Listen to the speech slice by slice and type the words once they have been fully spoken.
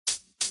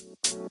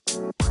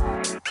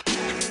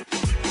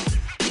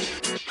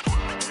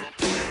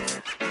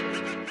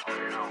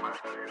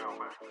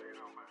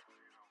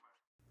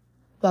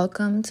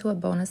Welcome to a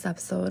bonus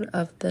episode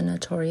of the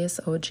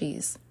Notorious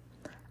OGs.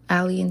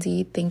 Ally and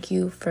Dee, thank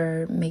you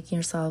for making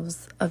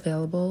yourselves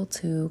available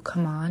to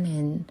come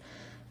on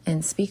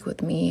and speak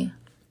with me.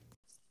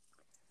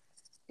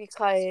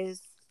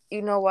 Because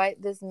you know what,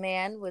 this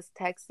man was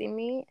texting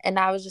me and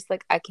I was just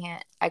like, I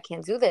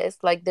can't do this.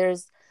 Like,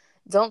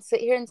 don't sit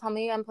here and tell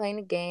me I'm playing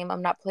a game.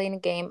 I'm not playing a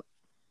game.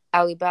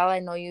 AllyBelle, I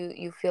know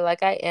you feel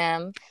like I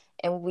am,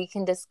 and we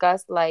can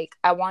discuss. Like,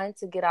 I wanted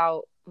to get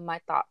out my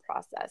thought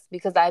process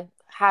because I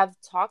have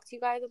talked to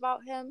you guys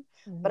about him,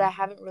 but I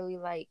haven't really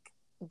like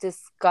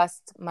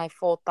discussed my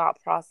full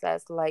thought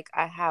process like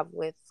I have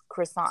with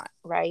Croissant,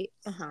 right?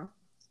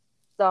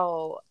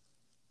 So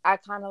I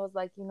kind of was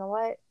like, you know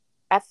what,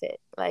 F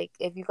it. Like,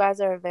 if you guys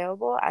are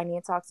available, I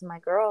need to talk to my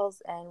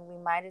girls, and we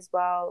might as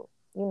well,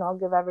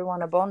 give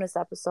everyone a bonus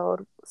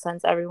episode,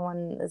 since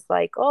everyone is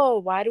like, oh,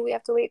 why do we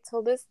have to wait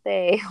till this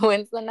day?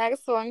 When's the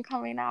next one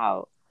coming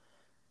out?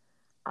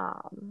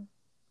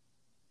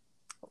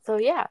 So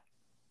yeah.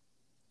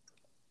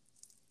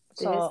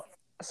 So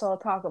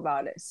talk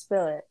about it.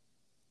 Spill it.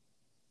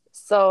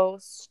 So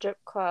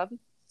strip club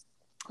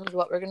is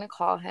what we're going to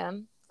call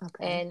him.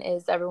 Okay. And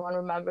as everyone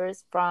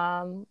remembers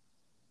from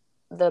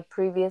the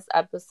previous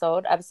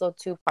episode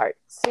 2, part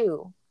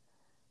 2,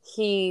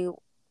 he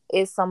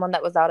is someone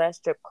that was out at a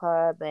strip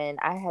club, and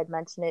I had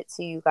mentioned it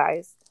to you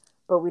guys,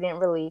 but we didn't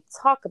really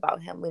talk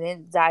about him. We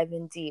didn't dive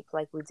in deep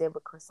like we did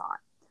with Croissant.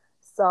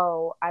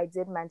 So I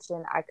did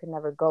mention I could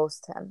never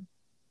ghost him.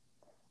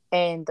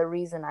 And the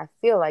reason I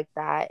feel like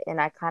that, and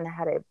I kind of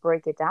had to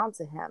break it down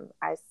to him,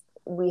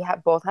 we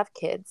both have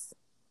kids.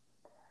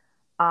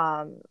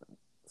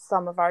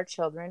 Some of our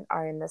children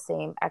are in the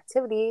same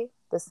activity,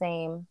 the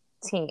same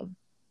team.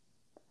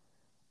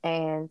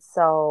 And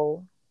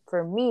so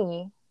for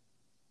me,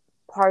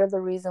 part of the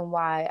reason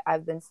why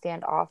I've been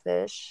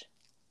standoffish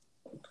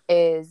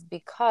is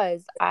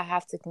because I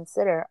have to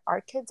consider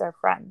our kids are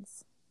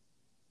friends.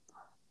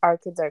 Our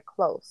kids are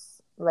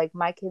close. Like,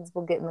 my kids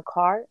will get in the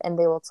car and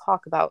they will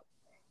talk about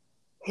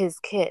his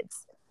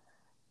kids.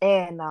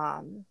 And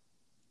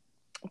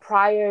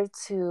prior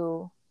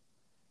to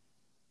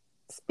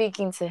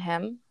speaking to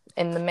him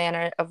in the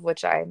manner of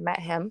which I met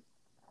him,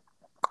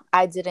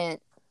 I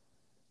didn't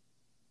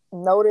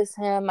notice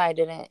him. I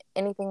didn't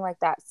anything like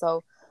that.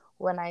 So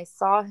when I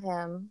saw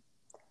him,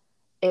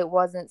 it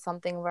wasn't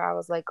something where I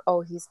was like,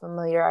 oh, he's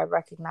familiar. I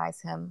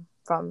recognize him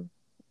from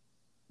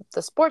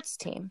the sports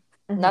team.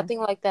 Nothing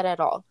like that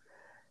at all.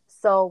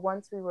 So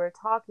once we were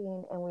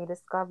talking and we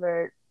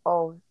discovered,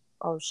 oh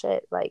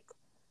shit, like,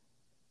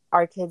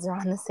 our kids are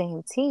on the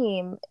same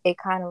team, it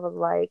kind of was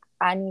like,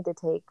 I need to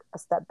take a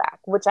step back,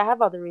 which I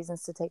have other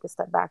reasons to take a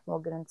step back, and we'll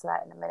get into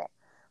that in a minute.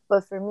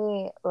 But for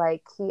me,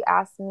 like, he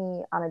asked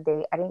me on a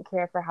date. I didn't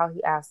care for how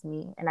he asked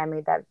me, and I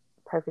made that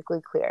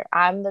perfectly clear.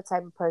 I'm the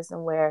type of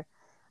person where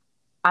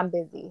I'm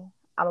busy.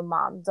 I'm a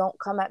mom. Don't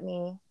come at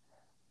me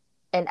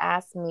and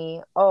ask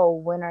me, oh,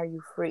 when are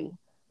you free?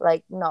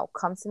 Like, no,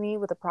 come to me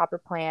with a proper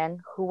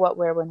plan, who, what,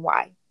 where, when,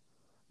 why.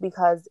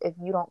 Because if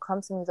you don't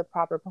come to me with a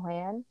proper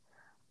plan,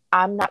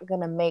 I'm not going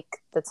to make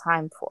the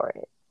time for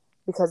it.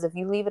 Because if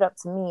you leave it up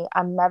to me,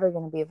 I'm never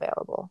going to be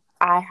available.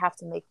 I have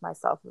to make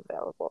myself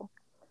available.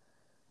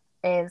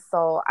 And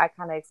so I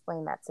kind of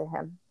explained that to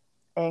him.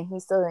 And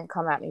he still didn't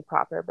come at me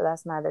proper, but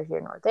that's neither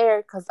here nor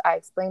there, because I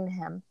explained to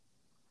him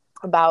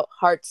about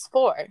Hearts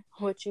 4,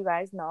 which you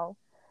guys know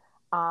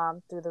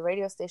through the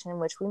radio station in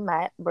which we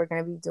met. We're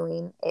going to be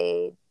doing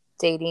a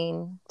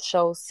dating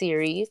show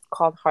series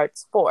called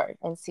Hearts 4,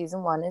 and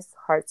season 1 is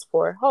Hearts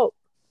 4 Hope.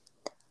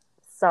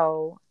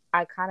 So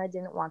I kind of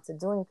didn't want to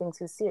do anything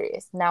too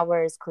serious. Now,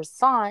 whereas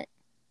Croissant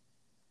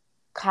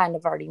kind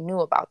of already knew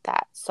about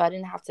that, so I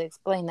didn't have to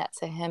explain that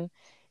to him.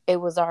 It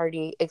was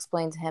already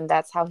explained to him.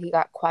 That's how he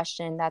got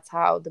questioned. That's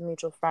how the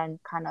mutual friend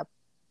kind of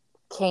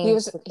came.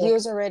 He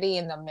was already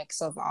in the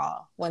mix of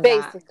all when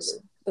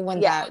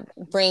that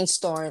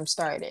brainstorm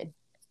started.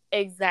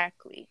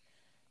 Exactly.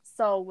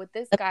 So with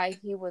this guy,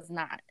 he was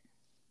not.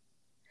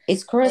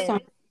 Is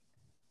Croissant?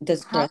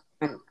 Does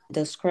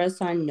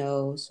Croissant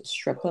know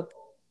strip club?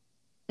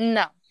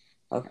 No.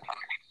 Okay.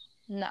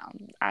 No,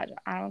 I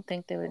don't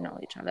think they would know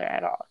each other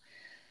at all.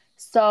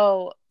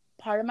 So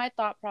part of my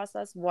thought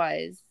process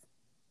was,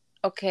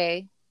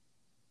 okay,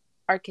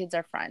 our kids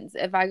are friends.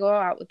 If I go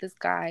out with this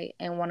guy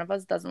and one of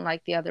us doesn't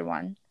like the other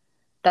one,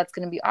 that's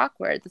going to be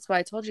awkward. That's why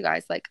I told you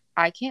guys, like,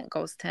 I can't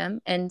ghost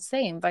him, and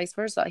same vice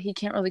versa. He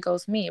can't really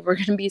ghost me. We're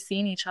going to be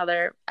seeing each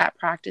other at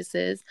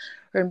practices.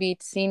 We're going to be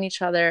seeing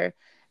each other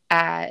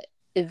at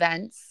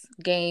events,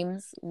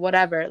 games,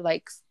 whatever,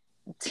 like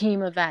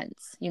team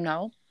events,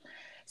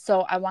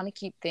 So I want to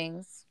keep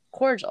things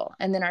cordial,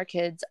 and then our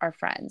kids are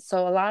friends.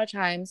 So a lot of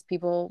times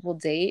people will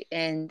date,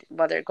 and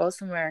whether it goes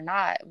somewhere or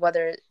not,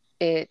 whether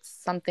it's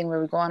something where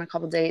we go on a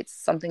couple dates,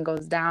 something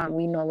goes down,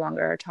 we no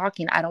longer are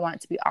talking. I don't want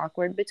it to be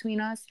awkward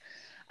between us.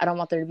 I don't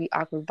want there to be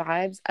awkward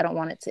vibes. I don't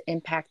want it to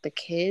impact the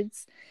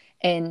kids.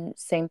 And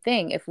same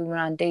thing, if we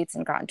went on dates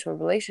and got into a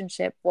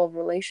relationship, well,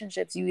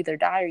 relationships, you either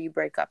die or you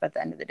break up at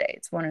the end of the day.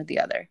 It's one or the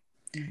other.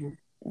 Mm-hmm.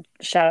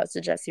 Shout out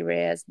to Jesse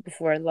Reyes,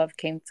 Before Love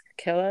Came to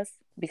Kill Us,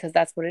 because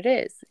that's what it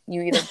is.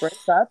 You either break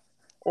up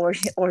or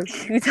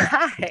you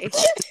die.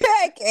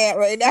 I can't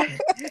right now.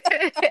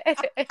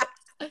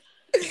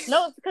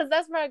 No, because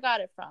that's where I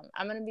got it from.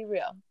 I'm going to be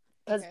real.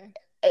 Because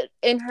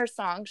in her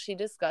song, she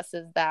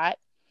discusses that.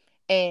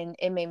 And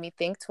it made me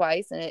think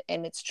twice.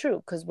 And it's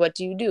true. Because what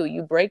do?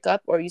 You break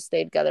up or you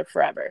stay together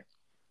forever.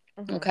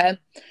 Mm-hmm. Okay.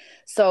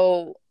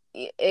 So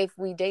if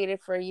we dated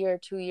for a year or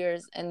 2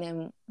 years and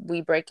then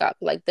we break up,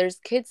 like, there's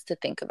kids to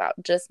think about,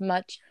 just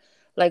much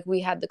like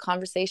we had the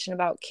conversation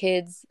about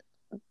kids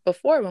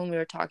before when we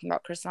were talking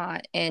about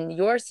Croissant and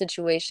your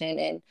situation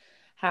and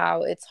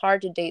how it's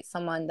hard to date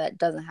someone that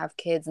doesn't have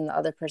kids and the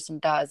other person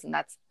does. And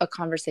that's a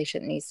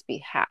conversation that needs to be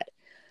had.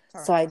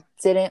 Correct. So I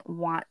didn't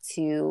want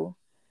to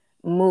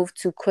move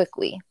too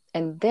quickly.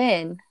 And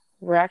then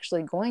we're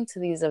actually going to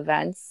these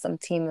events, some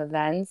team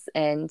events,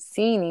 and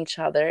seeing each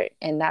other.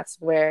 And that's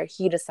where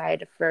he decided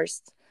to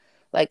first,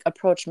 like,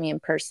 approach me in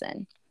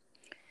person.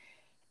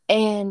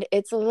 And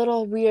it's a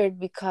little weird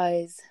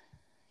because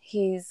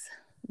he's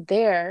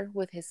there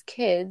with his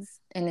kids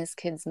and his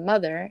kids'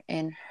 mother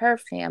and her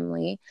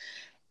family.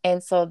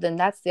 And so then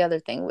that's the other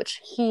thing, which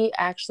he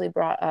actually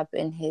brought up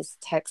in his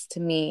text to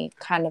me,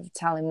 kind of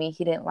telling me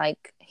he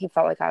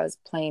felt like I was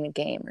playing a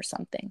game or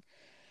something.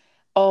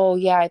 Oh,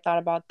 yeah, I thought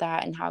about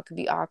that and how it could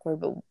be awkward,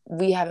 but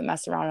we haven't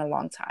messed around in a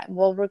long time.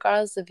 Well,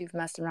 regardless if you've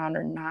messed around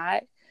or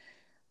not,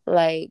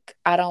 like,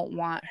 I don't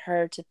want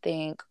her to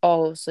think,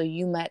 oh, so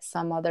you met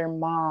some other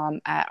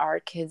mom at our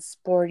kids'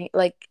 sporting.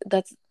 Like,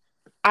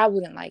 I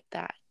wouldn't like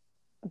that.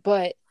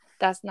 But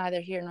that's neither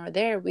here nor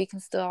there. We can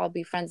still all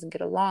be friends and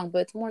get along. But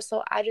it's more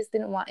so I just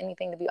didn't want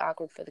anything to be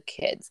awkward for the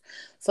kids.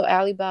 So,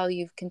 AllyBelle,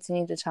 you've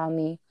continued to tell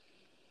me,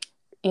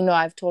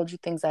 I've told you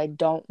things I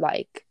don't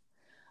like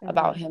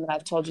about him, and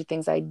I've told you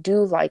things I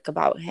do like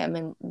about him,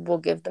 and we'll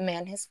give the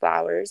man his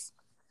flowers.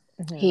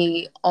 Mm-hmm.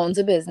 He owns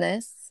a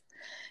business.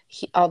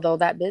 Although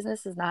that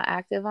business is not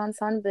active on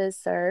Sunbiz,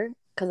 sir,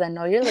 because I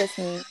know you're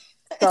listening.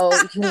 So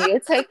you need to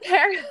take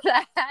care of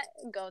that.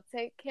 Go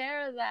take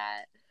care of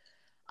that.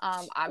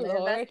 I'm an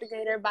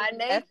investigator by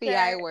nature.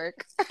 FBI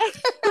work.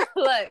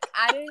 Look,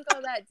 I didn't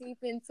go that deep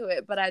into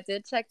it, but I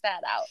did check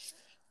that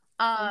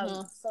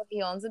out. So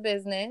he owns a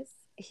business.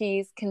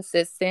 He's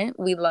consistent.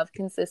 We love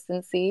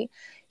consistency.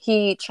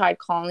 He tried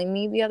calling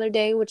me the other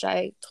day, which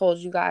I told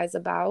you guys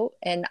about.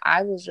 And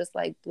I was just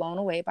like blown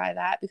away by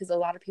that because a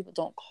lot of people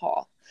don't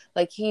call.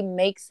 Like, he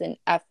makes an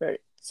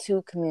effort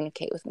to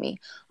communicate with me.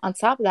 On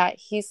top of that,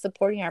 he's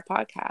supporting our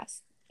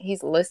podcast.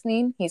 He's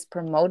listening. He's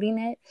promoting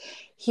it.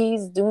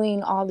 He's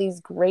doing all these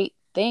great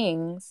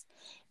things.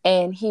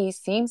 And he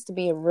seems to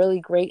be a really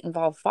great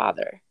involved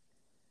father.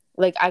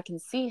 Like, I can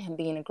see him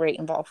being a great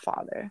involved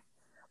father.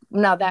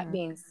 Now, that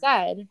being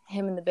said,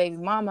 him and the baby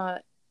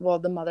mama, well,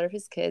 the mother of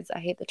his kids, I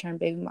hate the term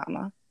baby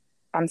mama.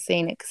 I'm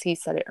saying it because he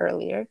said it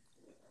earlier.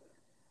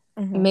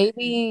 Mm-hmm.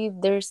 Maybe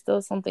there's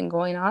still something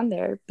going on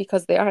there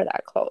because they are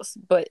that close.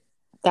 But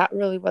that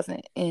really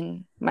wasn't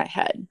in my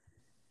head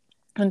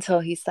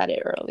until he said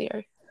it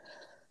earlier.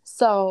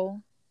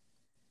 So,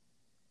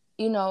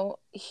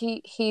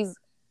 he's,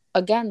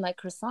 again, like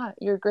Croissant,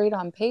 you're great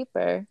on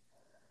paper.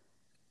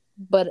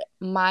 But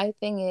my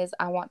thing is,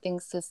 I want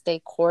things to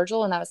stay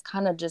cordial. And I was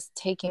kind of just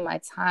taking my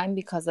time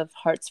because of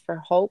Hearts for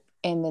Hope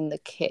and then the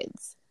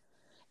kids.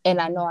 And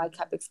I know I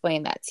kept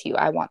explaining that to you.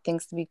 I want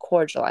things to be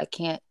cordial. I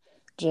can't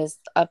just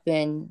up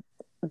and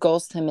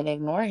ghost him and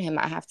ignore him.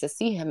 I have to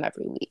see him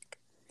every week.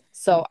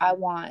 So I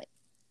want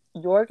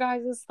your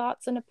guys'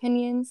 thoughts and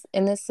opinions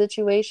in this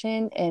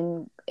situation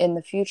and in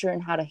the future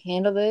and how to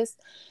handle this.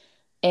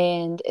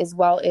 And as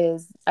well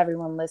as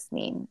everyone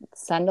listening,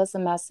 send us a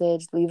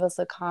message, leave us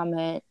a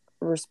comment,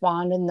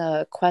 respond in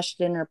the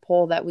question or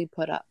poll that we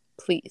put up,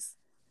 please.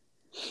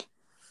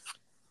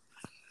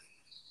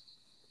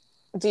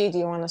 Do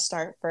you want to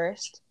start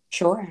first?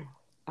 Sure.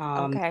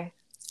 Okay.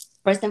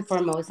 First and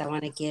foremost, I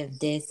want to give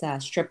this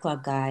strip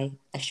club guy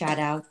a shout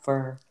out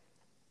for,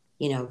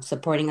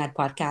 supporting our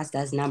podcast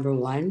as number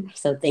one.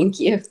 So thank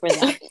you for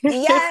that.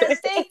 Yes,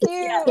 thank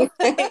you.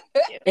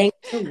 Thank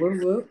you. Woo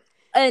woo.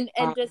 And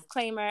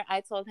disclaimer,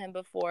 I told him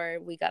before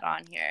we got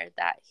on here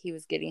that he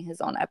was getting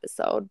his own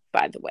episode,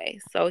 by the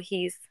way. So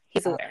he's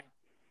aware.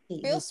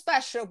 Feel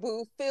special,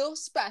 boo. Feel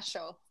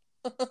special.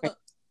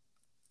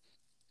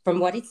 From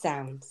what it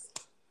sounds,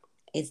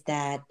 is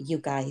that you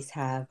guys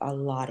have a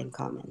lot in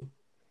common.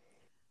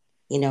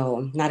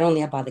 Not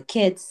only about the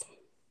kids,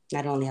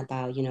 not only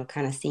about,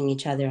 kind of seeing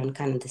each other in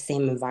kind of the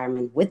same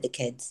environment with the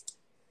kids.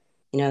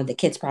 The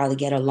kids probably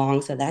get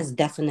along, so that's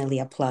definitely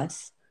a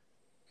plus.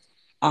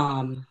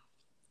 One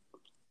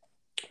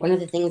of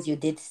the things you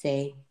did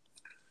say,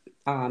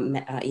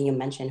 you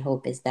mentioned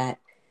hope, is that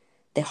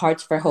the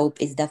Hearts for Hope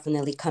is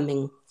definitely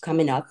coming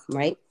up,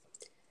 right?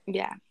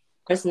 Yeah.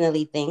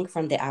 Personally think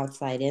from the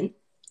outside in,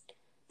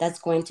 that's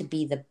going to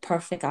be the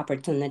perfect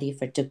opportunity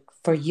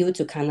for you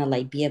to kind of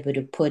like be able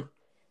to put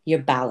your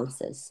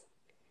balances.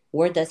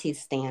 where does he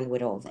stand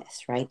with all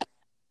this, right?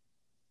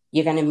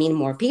 You're going to meet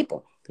more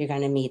people. You're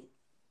going to meet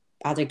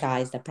other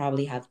guys that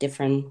probably have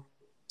different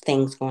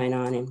things going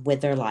on and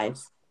with their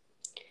lives.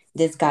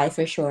 This guy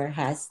for sure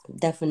has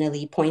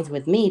definitely points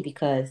with me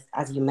because,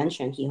 as you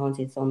mentioned, he owns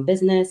his own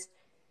business.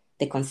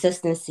 The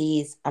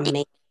consistency is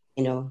amazing,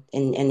 and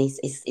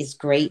it's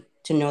great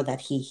to know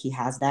that he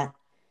has that.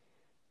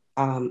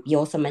 You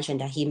also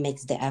mentioned that he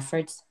makes the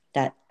efforts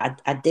that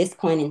at this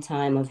point in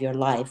time of your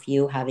life,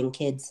 you having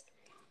kids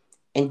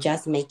and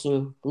just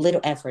making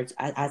little efforts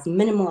as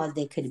minimal as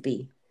they could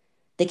be,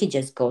 they could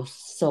just go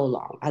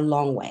so a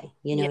long way.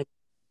 Yeah.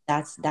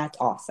 That's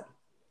awesome.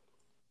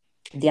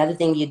 The other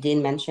thing you did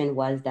mention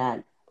was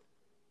that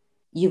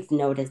you've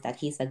noticed that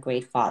he's a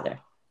great father,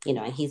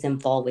 and he's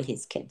involved with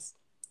his kids.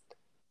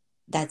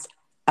 That's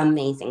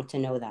amazing to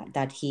know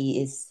that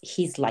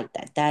he's like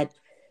that. That,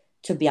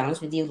 to be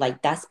honest with you,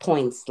 like that's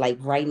points. Like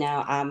right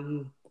now,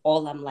 I'm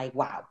like,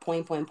 wow,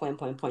 point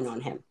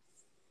on him.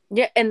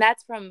 Yeah, and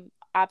that's from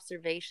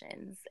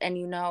observations.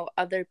 And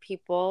other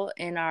people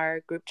in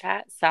our group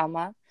chat,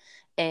 Selma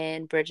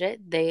and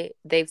Bridget,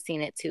 they've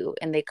seen it too,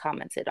 and they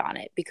commented on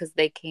it because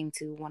they came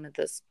to one of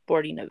the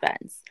sporting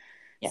events.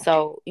 Yeah.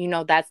 So,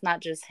 that's not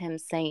just him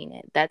saying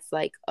it. That's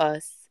like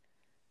us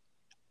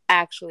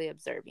actually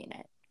observing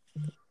it.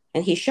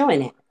 And he's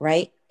showing it,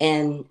 right?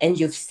 And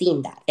you've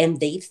seen that, and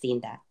they've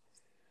seen that.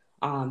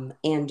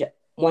 And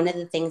one of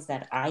the things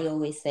that I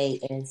always say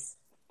is,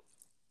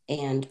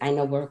 and I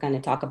know we're going to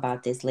talk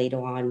about this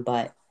later on,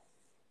 but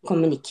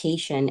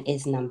communication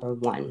is number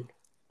one.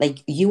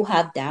 Like, you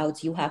have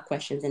doubts, you have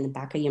questions in the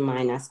back of your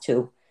mind as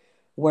to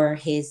where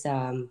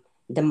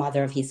the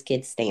mother of his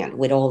kids stand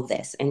with all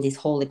this and this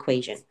whole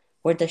equation.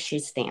 Where does she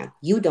stand?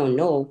 You don't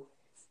know,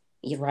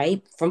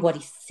 right? From what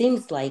it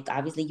seems like,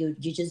 obviously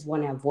you just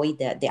want to avoid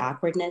the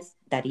awkwardness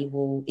that it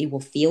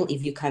will feel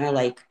if you kind of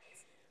like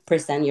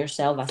present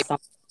yourself as someone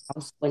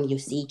else when you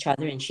see each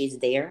other and she's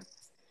there.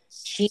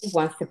 She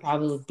wants to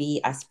probably be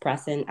as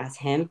present as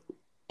him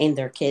in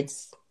their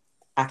kids'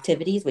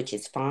 activities, which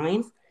is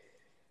fine.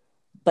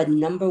 But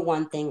number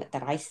one thing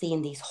that I see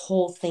in this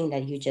whole thing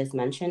that you just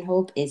mentioned,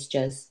 Hope, is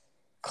just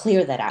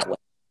clear that out.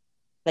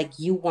 Like,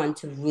 you want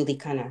to really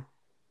kind of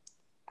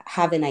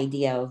have an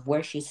idea of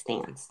where she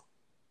stands.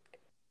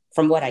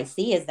 From what I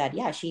see is that,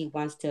 yeah, she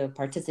wants to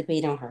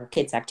participate in her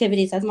kids'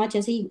 activities as much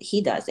as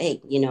he does.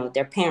 Hey,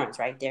 they're parents,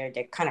 right? They're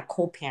kind of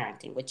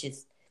co-parenting, which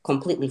is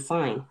completely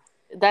fine.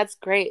 That's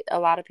great. A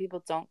lot of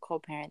people don't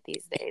co-parent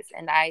these days.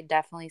 And I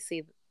definitely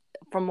see,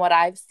 from what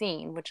I've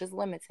seen, which is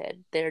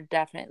limited, they're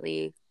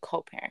definitely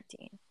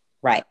co-parenting.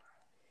 Right.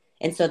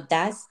 And so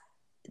that's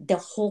the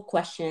whole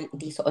question,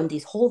 this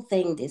whole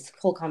thing, this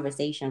whole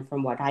conversation,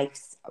 from what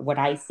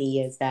I see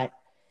is that,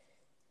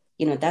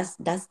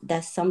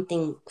 that's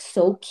something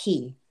so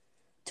key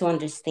to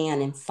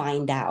understand and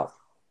find out.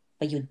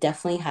 But you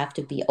definitely have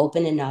to be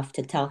open enough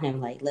to tell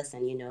him, like,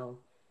 listen,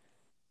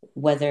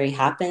 whether it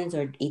happens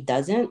or it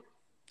doesn't,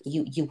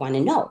 you want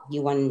to know.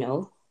 You want to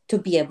know to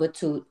be able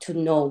to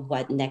know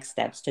what next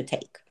steps to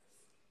take.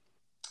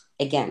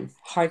 Again,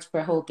 Hearts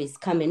for Hope is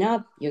coming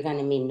up. You're going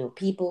to meet new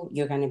people.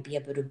 You're going to be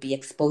able to be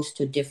exposed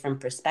to different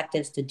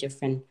perspectives, to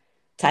different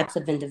types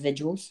of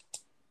individuals.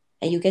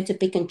 And you get to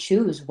pick and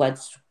choose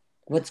what's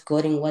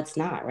good and what's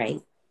not,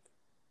 right?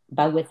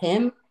 But with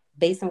him,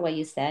 based on what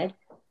you said,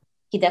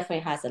 he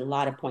definitely has a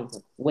lot of points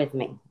with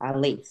me, at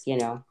least,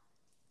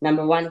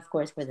 Number one, of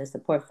course, for the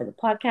support for the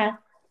podcast.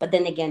 But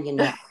then again,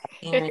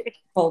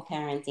 whole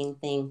parenting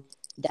thing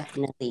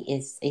definitely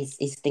is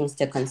things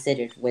to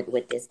consider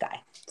with this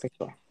guy, for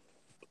sure.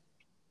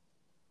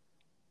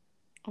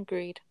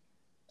 Agreed.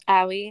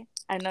 Allie,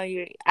 I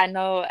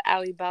know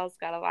AllyBelle's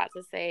got a lot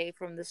to say,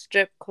 from the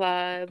strip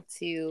club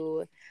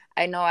to,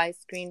 I know I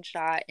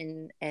screenshot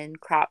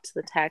and cropped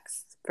the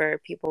text for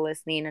people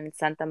listening and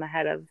sent them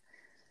ahead of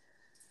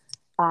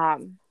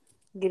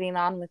getting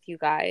on with you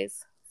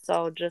guys.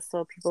 So just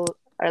so people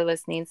are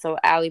listening, so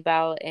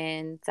AllyBelle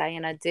and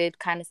Diana did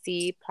kind of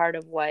see part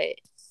of what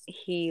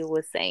he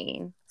was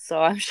saying.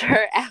 So I'm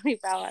sure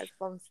AllyBelle has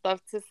some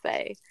stuff to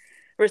say,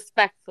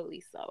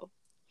 respectfully so.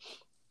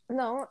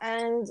 No,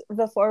 and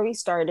before we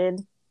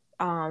started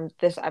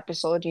this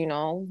episode, me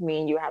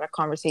and you had a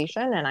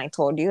conversation, and I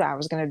told you I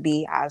was going to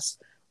be as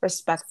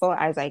respectful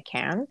as I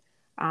can,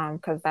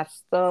 because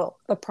that's the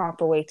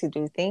proper way to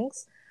do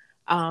things.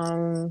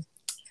 To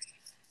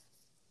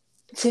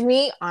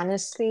me,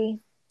 honestly,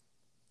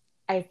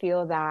 I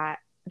feel that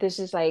this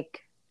is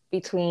like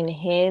between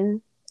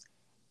him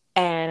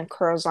and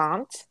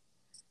Croissant.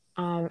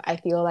 I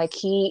feel like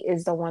he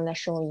is the one that's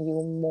showing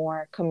you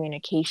more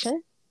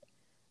communication.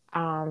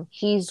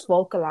 He's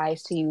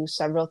vocalized to you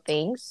several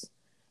things,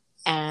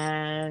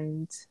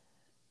 and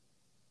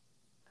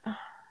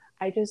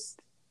I just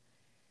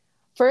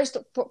first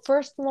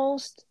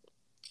most,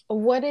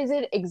 what is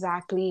it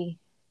exactly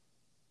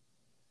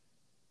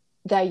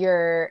that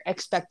you're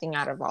expecting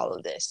out of all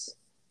of this?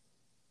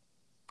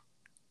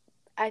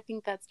 I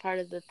think that's part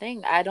of the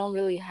thing. I don't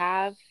really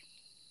have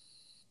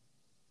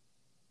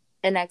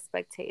an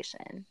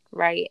expectation,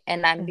 right?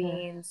 And I'm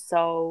being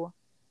so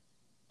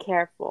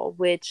careful,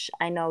 which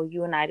I know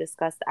you and I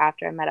discussed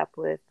after I met up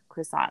with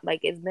Croissant. Like,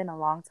 it's been a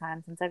long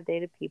time since I've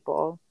dated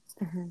people.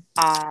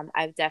 Mm-hmm.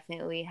 I've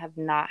definitely have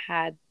not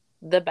had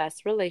the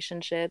best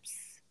relationships,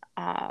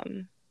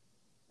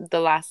 the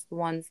last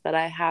ones that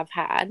I have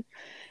had.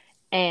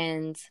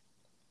 And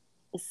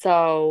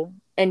so,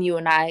 and you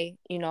and I,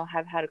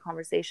 have had a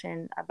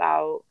conversation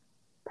about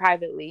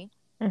privately,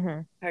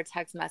 Mm-hmm. our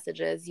text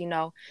messages,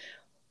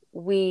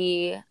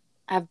 we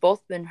have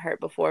both been hurt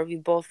before. We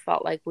both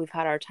felt like we've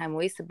had our time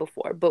wasted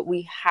before, but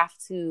we have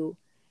to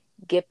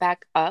get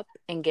back up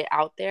and get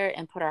out there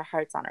and put our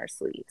hearts on our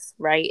sleeves,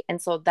 right?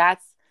 And so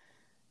that's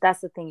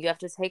the thing. You have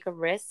to take a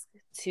risk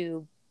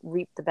to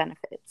reap the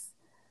benefits.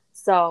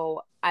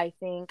 So I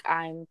think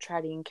I'm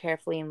treading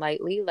carefully and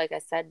lightly, like I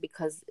said,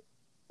 because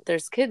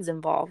there's kids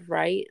involved,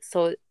 right?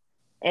 So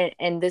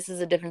and this is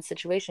a different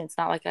situation. It's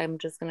not like I'm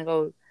just gonna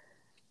go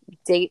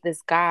date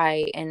this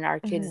guy and our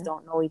kids Mm-hmm.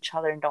 don't know each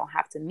other and don't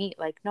have to meet.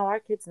 Like, no, our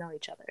kids know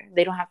each other.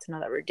 They don't have to know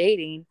that we're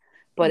dating.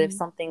 But if Mm-hmm.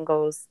 something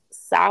goes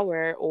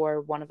sour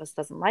or one of us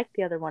doesn't like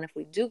the other one, if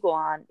we do go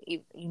on,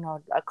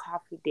 a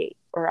coffee date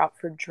or out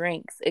for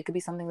drinks, it could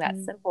be something that's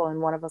Mm-hmm. simple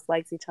and one of us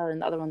likes each other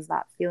and the other one's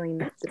not feeling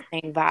the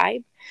same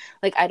vibe.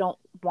 Like, I don't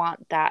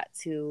want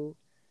the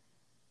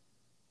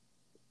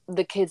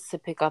kids to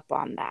pick up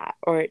on that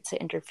or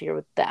to interfere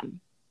with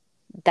them.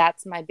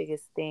 That's my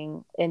biggest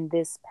thing in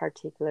this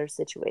particular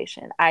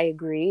situation. I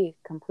agree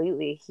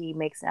completely. He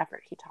makes an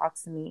effort. He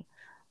talks to me,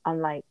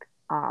 unlike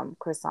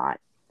Croissant.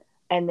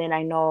 And then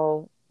I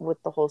know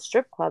with the whole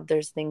strip club,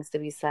 there's things to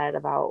be said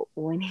about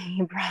when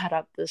he brought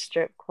up the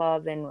strip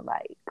club and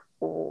like,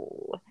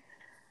 oh,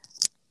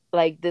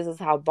 like this is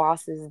how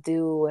bosses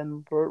do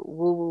and woo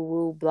woo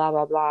woo blah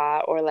blah blah.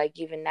 Or like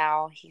even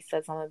now he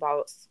said something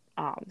about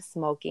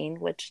smoking,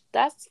 which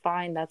that's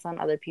fine. That's on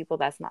other people.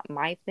 That's not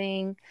my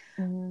thing.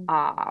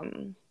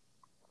 Mm-hmm.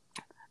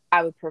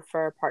 I would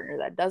prefer a partner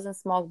that doesn't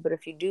smoke, but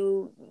if you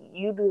do,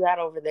 you do that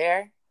over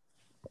there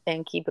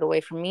and keep it away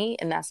from me,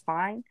 and that's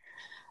fine.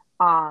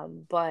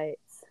 But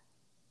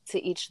to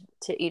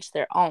each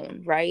their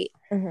own, right?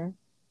 Mm-hmm.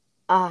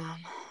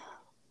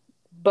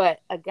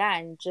 But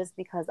again, just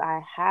because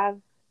I have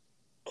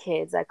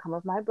kids that come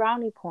with my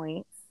brownie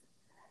points,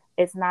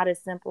 it's not as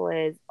simple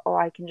as, oh,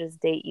 I can just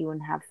date you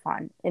and have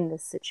fun in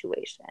this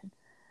situation.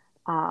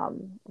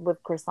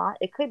 With Croissant,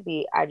 it could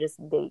be I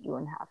just date you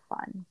and have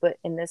fun. But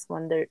in this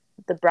one,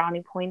 the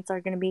brownie points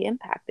are going to be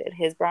impacted.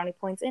 His brownie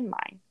points and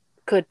mine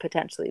could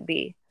potentially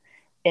be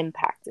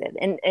impacted.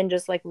 And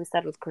just like we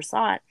said with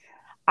Croissant,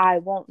 I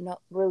won't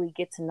really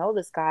get to know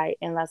this guy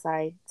unless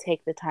I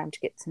take the time to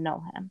get to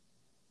know him.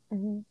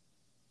 Mm-hmm.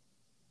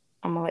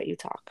 I'm gonna let you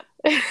talk.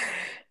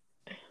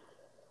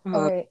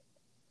 All right.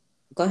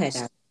 Go ahead,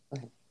 Ally. Go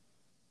ahead.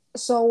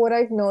 So what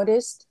I've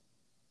noticed,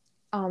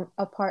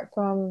 apart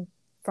from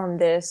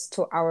this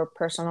to our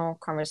personal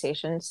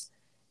conversations,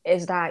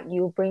 is that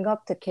you bring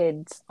up the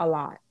kids a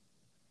lot.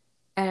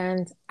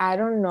 And I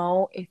don't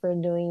know if you're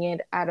doing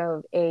it out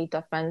of a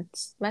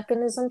defense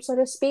mechanism, so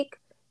to speak,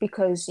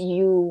 because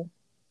you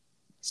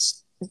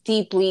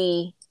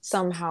deeply,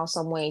 somehow,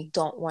 some way,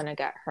 don't want to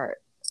get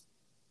hurt.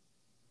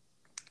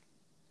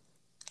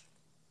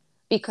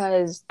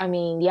 Because, I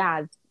mean,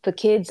 yeah, the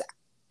kids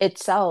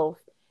itself,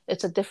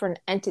 it's a different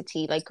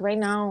entity. Like right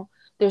now,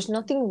 there's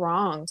nothing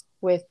wrong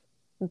with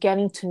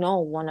getting to know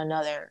one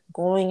another,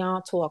 going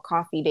out to a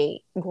coffee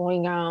date,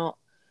 going out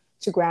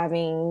to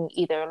grabbing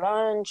either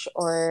lunch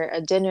or a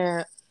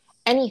dinner,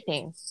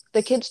 anything.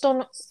 The kids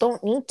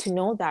don't need to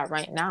know that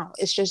right now.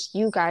 It's just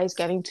you guys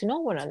getting to know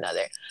one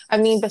another. I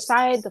mean,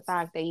 besides the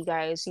fact that you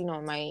guys,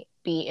 might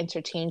be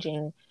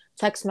interchanging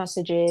text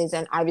messages,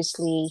 and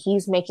obviously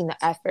he's making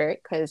the effort,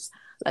 because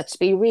let's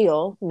be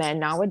real, men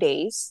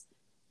nowadays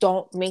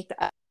don't make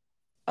the effort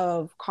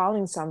of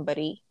calling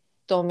somebody.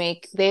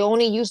 They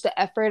only use the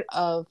effort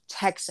of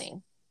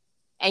texting.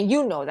 And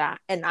you know that,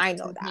 and I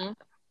know that.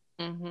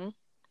 Mm-hmm.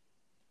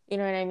 You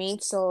know what I mean?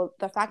 So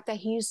the fact that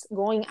he's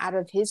going out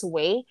of his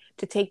way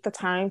to take the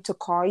time to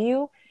call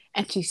you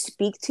and to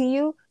speak to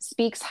you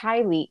speaks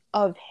highly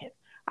of him.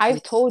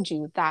 I've told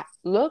you that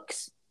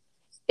looks,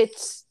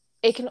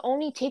 it can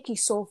only take you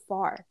so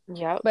far.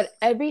 Yep. But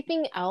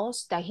everything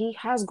else that he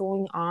has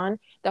going on,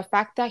 the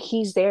fact that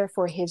he's there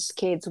for his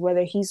kids,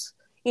 whether he's,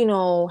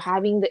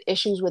 having the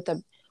issues with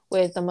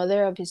the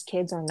mother of his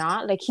kids or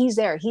not, like he's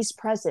there, he's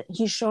present,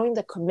 he's showing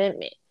the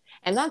commitment.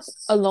 And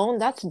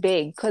that's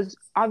big, because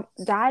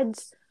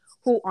dads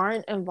who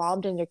aren't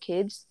involved in their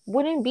kids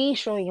wouldn't be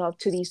showing up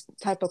to these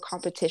type of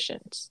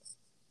competitions.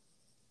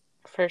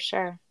 For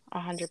sure.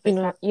 100%.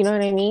 You know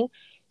what I mean?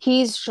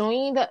 He's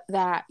showing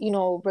that,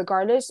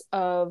 regardless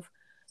of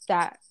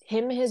that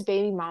him and his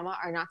baby mama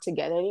are not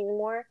together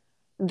anymore,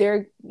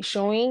 they're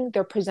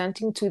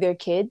presenting to their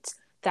kids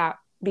that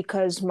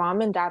because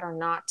mom and dad are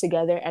not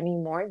together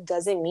anymore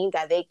doesn't mean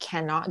that they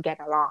cannot get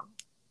along.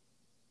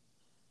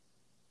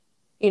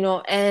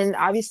 And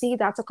obviously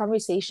that's a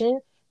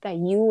conversation that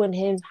you and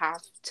him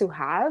have to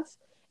have,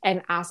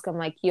 and ask him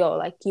like, yo,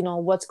 like,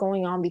 what's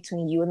going on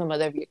between you and the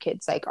mother of your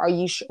kids? Like, are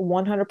you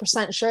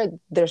 100% sure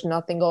there's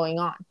nothing going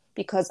on?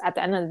 because at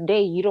the end of the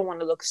day, you don't want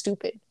to look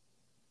stupid.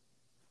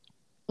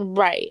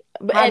 Right.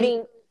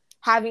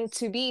 Having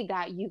to be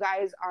that you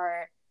guys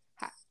are,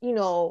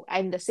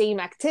 in the same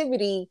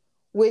activity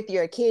with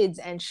your kids,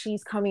 and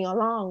she's coming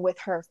along with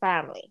her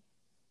family.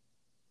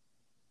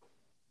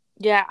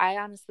 Yeah, I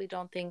honestly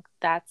don't think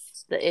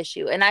that's the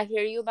issue. And I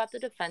hear you about the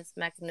defense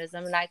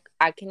mechanism, and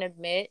I can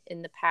admit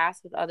in the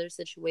past with other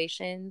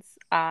situations,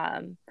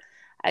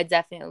 I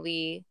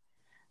definitely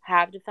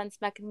have defense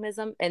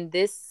mechanism. In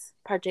this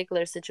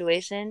particular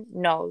situation,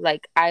 no,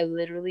 like I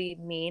literally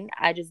mean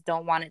I just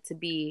don't want it to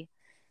be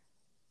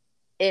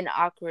an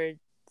awkward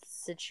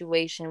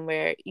situation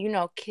where,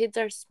 kids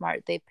are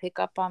smart. They pick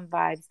up on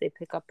vibes, they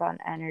pick up on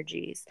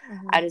energies.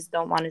 I just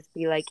don't want it to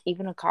be like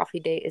even a coffee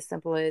date as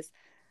simple as,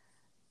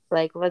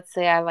 like, let's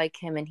say I like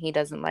him and he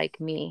doesn't like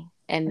me,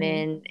 and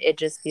then it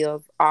just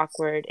feels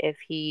awkward if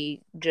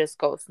he just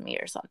ghosts me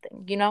or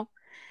something.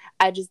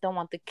 I just don't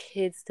want the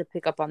kids to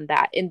pick up on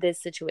that in this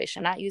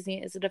situation. Not using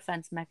it as a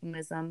defense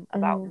mechanism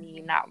about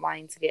me not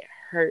wanting to get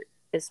hurt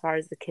as far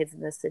as the kids in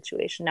this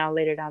situation. Now,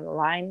 later down the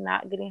line,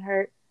 not getting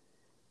hurt.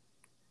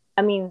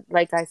 I mean,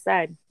 like I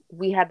said,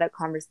 we had that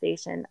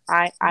conversation.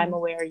 I'm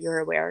aware, you're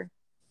aware.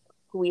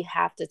 We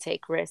have to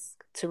take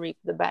risk to reap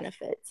the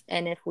benefits.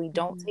 And if we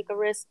don't take a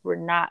risk, we're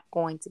not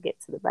going to get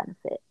to the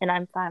benefit. And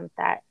I'm fine with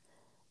that.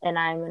 And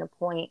I'm in a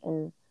point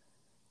in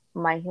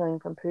my healing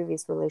from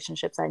previous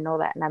relationships. I know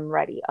that, and I'm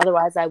ready.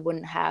 Otherwise, I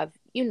wouldn't have,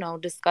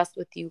 discussed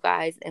with you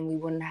guys, and we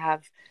wouldn't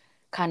have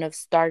kind of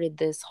started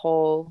this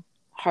whole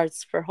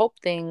Hearts for Hope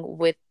thing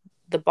with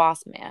the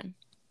boss man.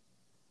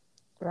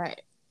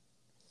 Right.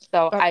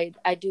 So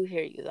I do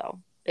hear you, though.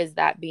 Is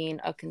that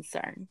being a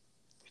concern?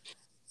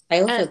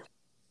 I also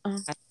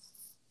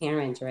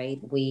parents, right?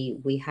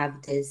 We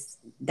have this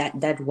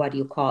that what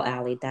you call,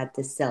 Ally, that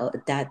the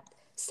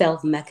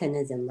self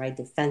mechanism, right?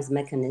 Defense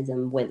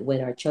mechanism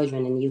with our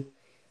children, and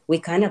we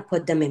kind of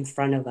put them in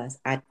front of us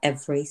at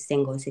every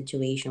single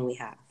situation we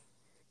have.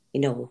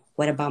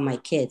 What about my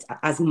kids?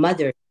 As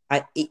mother,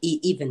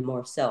 even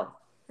more so.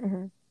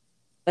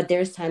 But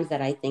there's times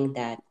that I think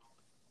that,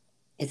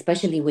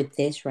 especially with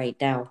this right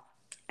now,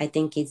 I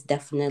think it's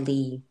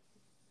definitely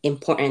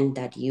important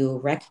that you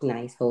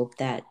recognize, Hope,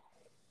 that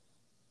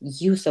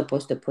you're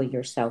supposed to put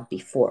yourself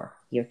before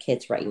your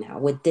kids right now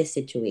with this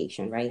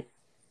situation, right?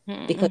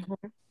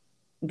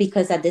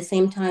 Because at the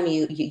same time,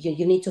 you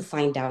need to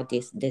find out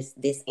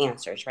these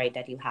answers, right,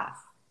 that you have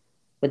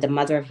with the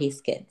mother of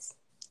his kids,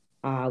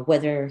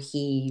 whether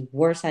he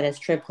works at a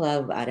strip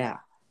club, at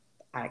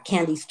a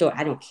candy store,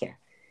 I don't care.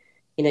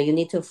 You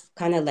need to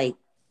kind of like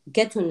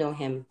get to know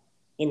him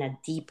in a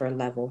deeper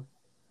level.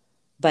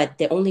 But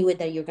the only way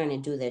that you're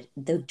going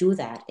to do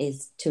that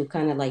is to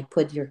kind of like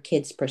put your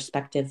kids'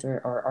 perspectives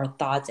or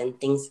thoughts and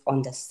things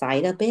on the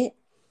side a bit,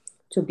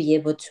 to be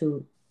able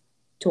to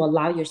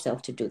allow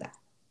yourself to do that.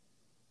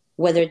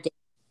 Whether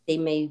they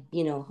may,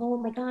 oh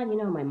my God,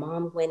 my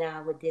mom went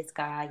out with this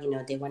guy,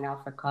 they went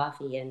out for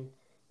coffee, and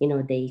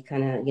they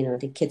kind of,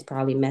 the kids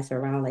probably mess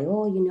around like,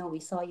 oh, we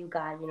saw you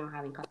guys,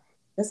 having coffee.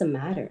 Doesn't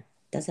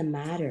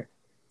matter.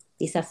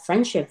 It's a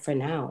friendship for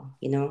now.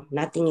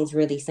 Nothing is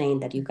really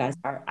saying that you guys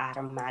are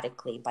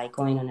automatically, by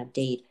going on a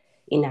date,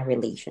 in a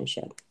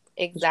relationship.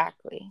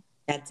 Exactly.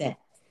 That's it.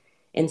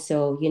 And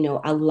so,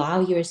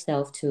 allow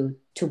yourself to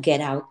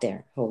get out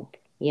there, Hope.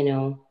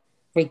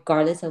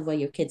 Regardless of what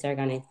your kids are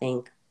going to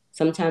think,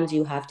 sometimes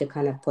you have to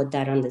kind of put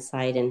that on the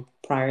side and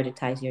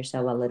prioritize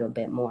yourself a little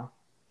bit more.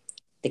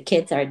 The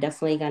kids are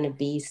definitely going to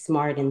be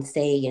smart and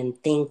say and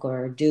think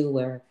or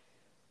do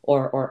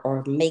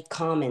or make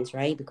comments,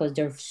 right? Because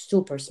they're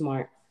super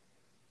smart.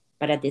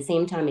 But at the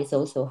same time, it's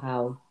also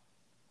how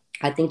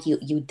I think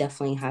you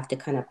definitely have to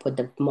kind of put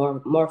the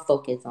more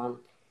focus on,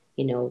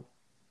 you know,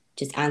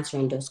 just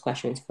answering those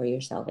questions for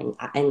yourself,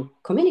 and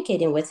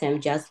communicating with him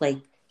just like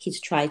he's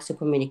tried to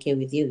communicate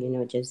with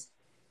you. Just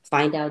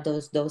find out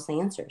those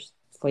answers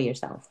for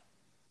yourself.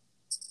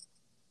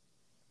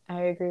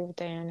 I agree with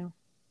Diana.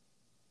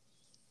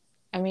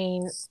 I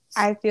mean,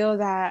 I feel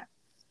that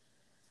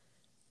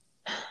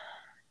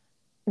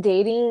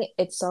dating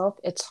itself,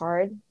 it's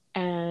hard,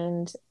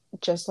 and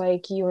just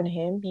like you and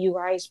him, you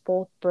guys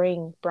both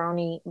bring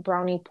brownie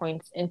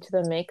points into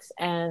the mix,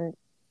 and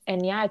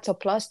yeah, it's a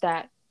plus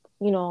that,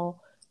 you know,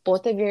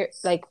 both of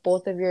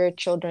your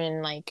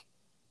children, like,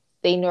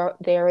 they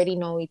already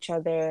know each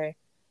other,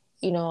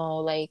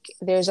 like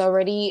there's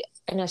already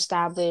an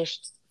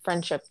established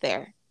friendship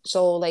there.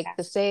 So like,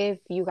 to say, if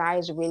you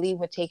guys really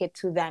would take it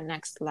to that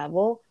next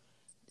level,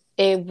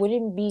 it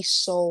wouldn't be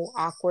so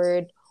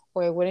awkward,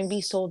 or it wouldn't be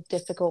so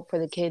difficult for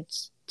the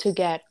kids to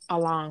get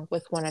along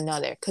with one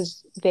another,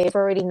 because they've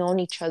already known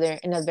each other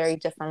in a very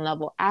different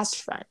level as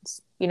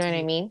friends. You know what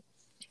I mean?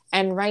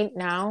 And right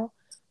now,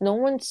 no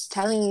one's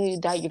telling you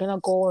that you're gonna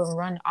go and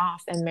run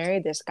off and marry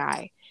this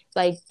guy.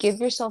 Like, give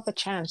yourself a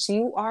chance.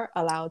 You are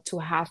allowed to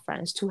have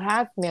friends, to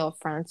have male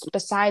friends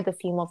beside the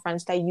female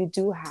friends that you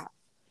do have.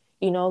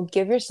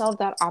 Give yourself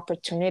that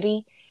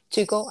opportunity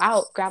to go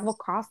out, grab a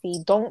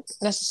coffee. Don't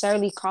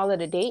necessarily call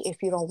it a date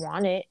if you don't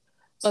want it,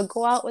 But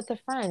go out with a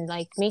friend,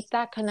 like make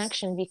that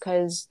connection,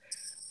 because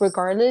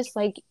regardless,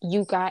 like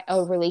you got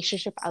a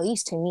relationship, at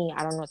least to me,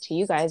 I don't know to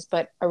you guys,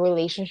 but a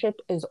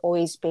relationship is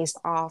always based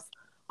off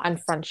on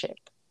friendship.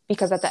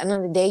 Because at the end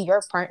of the day,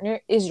 your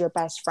partner is your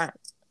best friend.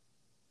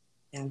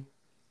 Yeah.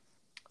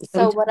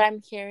 So what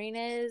I'm hearing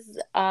is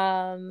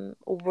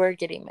we're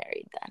getting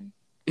married then.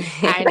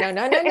 I no.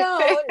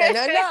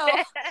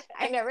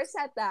 I never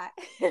said that.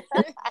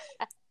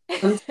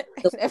 I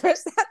never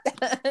said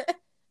that.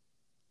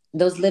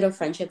 Those little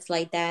friendships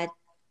like that,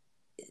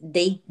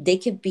 they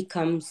could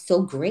become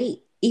so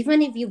great,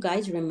 even if you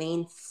guys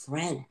remain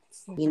friends.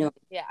 You know,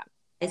 Yeah.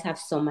 you guys have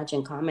so much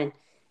in common,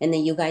 and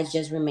then you guys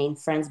just remain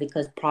friends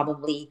because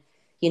probably,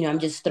 I'm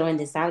just throwing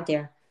this out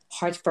there.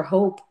 Hearts for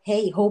Hope.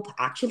 Hey, Hope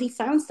actually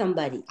found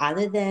somebody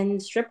other than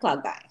strip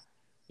club guy.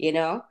 You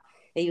know,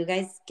 that you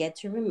guys get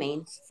to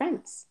remain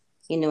friends.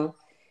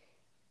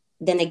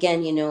 Then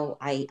again,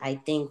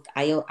 I think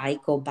I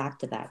go back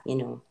to that.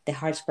 The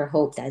Hearts for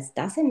Hope.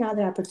 That's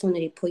another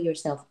opportunity to put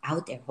yourself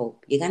out there.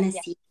 Hope you're gonna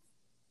see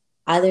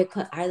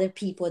other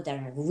people that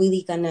are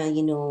really gonna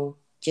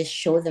just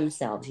show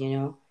themselves.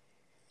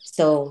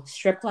 So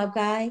strip club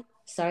guy,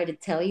 sorry to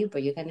tell you,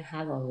 but you're gonna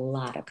have a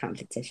lot of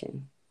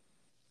competition.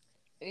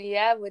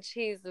 Yeah, which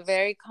he's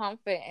very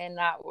confident and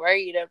not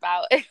worried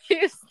about. If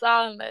you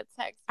saw in the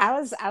text, I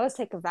was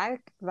taken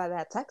back by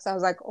that text. I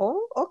was like,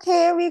 oh,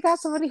 okay, we got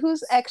somebody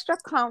who's extra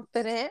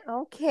confident.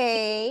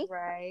 Okay,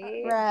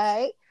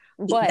 right.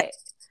 But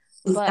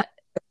He's but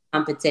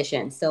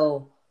competition.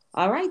 So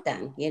all right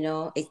then,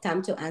 it's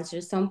time to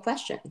answer some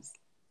questions.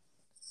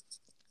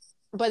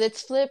 but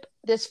let's flip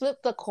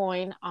the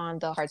coin on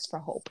the Hearts for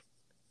Hope.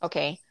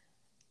 Okay,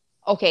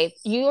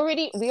 we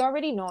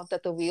already know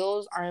that the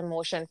wheels are in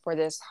motion for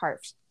this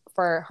Hearts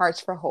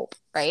for Hope,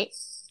 right?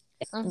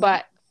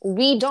 But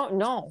we don't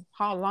know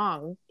how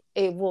long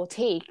it will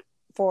take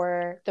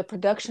for the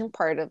production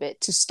part of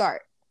it to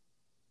start.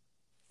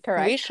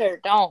 Correct? We sure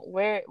don't.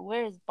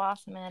 Where's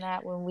Boss Man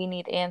at when we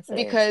need answers?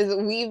 Because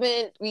we've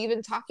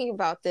been talking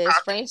about this,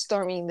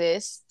 brainstorming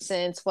this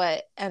since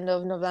what, end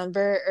of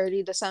November,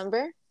 early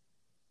December?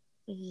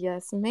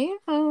 Yes, ma'am.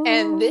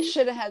 And this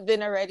should have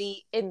been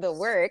already in the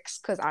works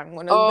because I'm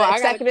one of the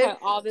executive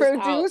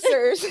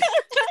producers.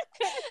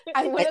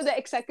 I'm one of the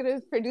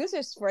executive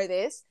producers for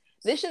this.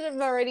 This should have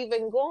already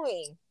been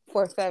going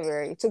for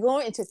February, to go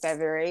into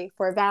February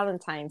for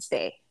Valentine's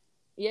Day.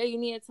 Yeah, you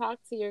need to talk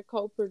to your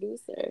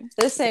co-producer.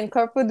 Listen,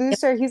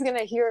 co-producer, he's going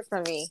to hear it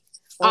from me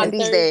on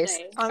these days.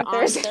 On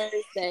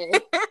Thursday.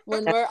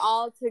 When we're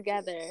all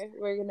together,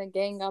 we're going to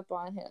gang up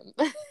on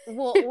him.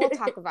 We'll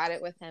talk about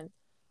it with him.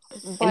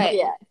 But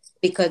yeah,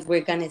 because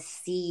we're going to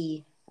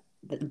see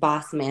the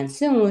Boss Man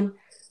soon,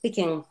 we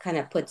can kind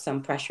of put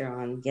some pressure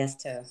on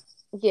just to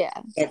get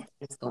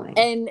things going.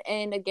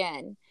 And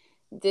again,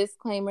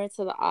 disclaimer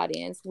to the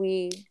audience,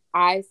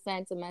 I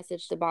sent a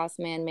message to Boss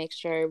Man, make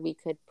sure we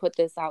could put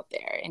this out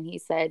there, and he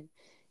said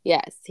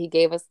yes, he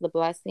gave us the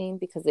blessing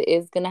because it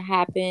is going to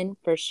happen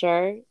for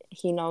sure.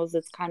 He knows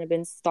it's kind of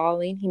been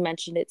stalling. He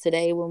mentioned it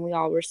today when we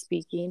all were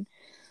speaking.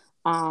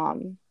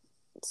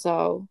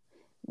 So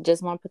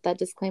just want to put that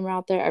disclaimer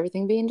out there.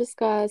 Everything being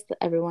discussed,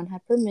 everyone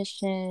had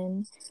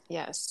permission.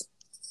 Yes.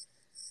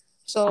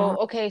 So,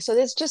 okay, so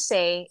let's just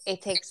say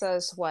it takes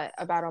us,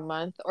 about a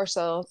month or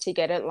so to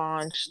get it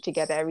launched, to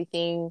get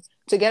everything,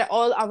 to get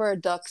all our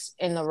ducks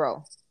in a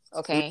row,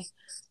 okay?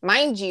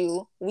 Mind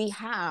you, we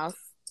have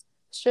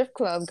strip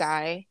club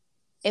guy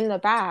in the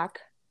back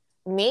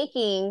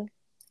making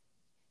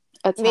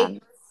an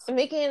attempt,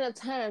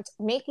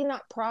 making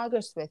that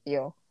progress with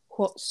you.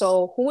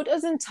 So who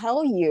doesn't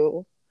tell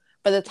you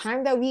by the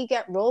time that we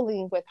get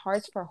rolling with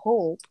Hearts for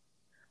Hope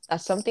that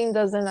something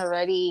doesn't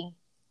already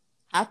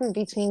happen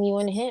between you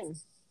and him?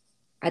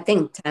 I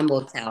think time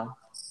will tell.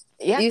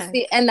 Yeah. You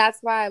see, and that's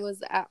why I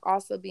was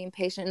also being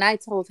patient. And I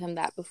told him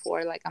that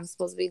before, like, I'm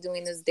supposed to be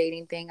doing this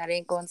dating thing. I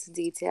didn't go into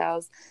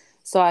details.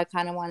 So I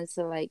kind of wanted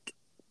to, like,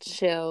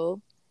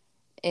 chill.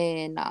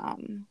 And,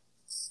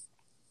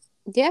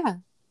 yeah.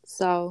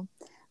 So,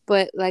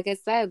 but like I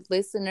said,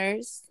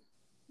 listeners,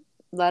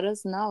 let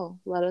us know.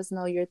 Let us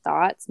know your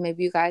thoughts.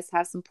 Maybe you guys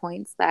have some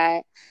points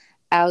that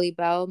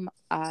AllyBelle,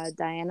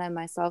 Diana, and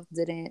myself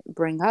didn't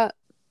bring up.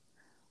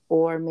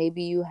 Or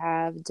maybe you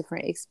have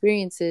different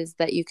experiences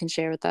that you can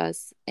share with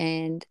us.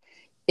 And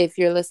if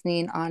you're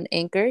listening on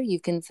Anchor, you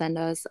can send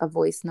us a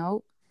voice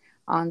note.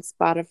 On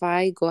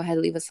Spotify, go ahead,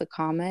 leave us a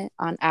comment.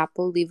 On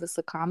Apple, leave us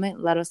a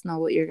comment. Let us know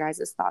what your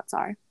guys' thoughts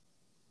are.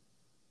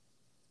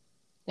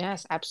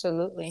 Yes,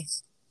 absolutely.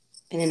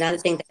 And another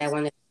thing that I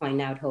want to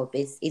point out, Hope,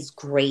 is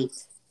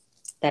great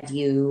that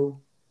you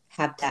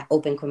have that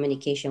open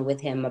communication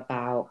with him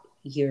about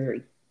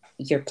your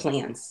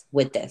plans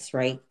with this,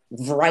 right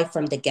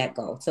from the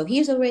get-go. So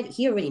he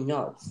already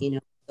knows,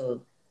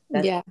 so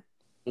that's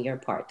your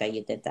part that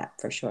you did that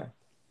for sure.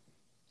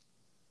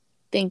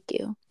 Thank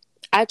you.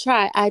 I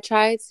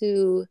try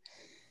to,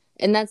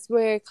 and that's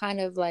where kind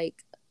of like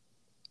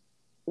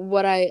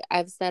what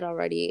I've said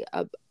already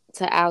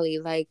to Ally,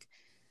 like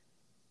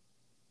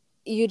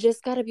you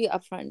just got to be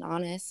upfront and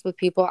honest with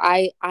people.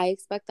 I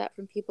expect that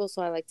from people,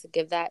 so I like to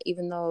give that,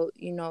 even though,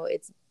 you know,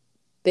 it's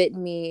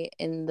bitten me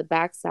in the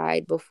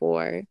backside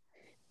before.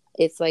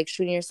 It's like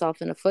shooting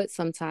yourself in the foot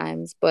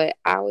sometimes, but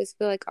I always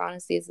feel like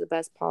honesty is the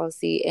best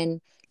policy.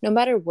 And no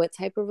matter what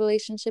type of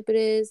relationship it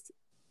is,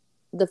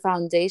 the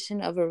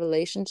foundation of a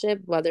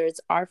relationship, whether it's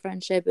our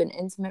friendship, an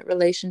intimate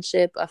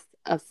relationship,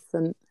 I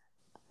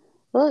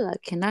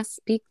cannot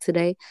speak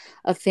today,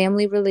 a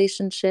family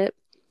relationship,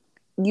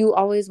 you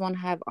always want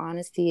to have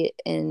honesty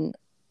and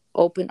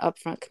open,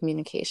 upfront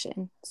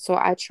communication. So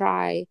I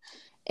try,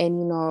 and,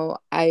 you know,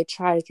 I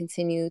try to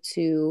continue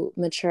to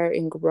mature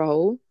and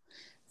grow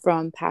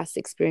from past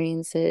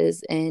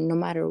experiences. And no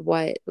matter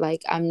what,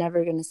 like, I'm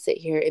never going to sit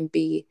here and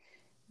be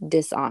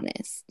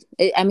dishonest.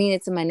 I mean,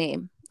 it's in my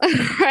name,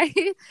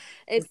 right?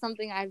 It's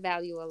something I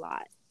value a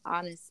lot.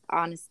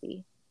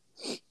 Honesty.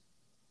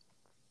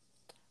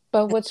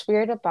 But what's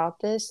weird about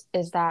this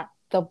is that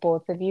the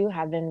both of you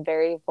have been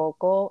very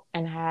vocal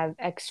and have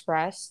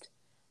expressed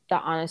the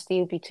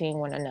honesty between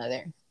one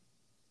another.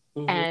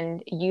 Mhm.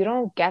 And you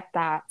don't get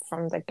that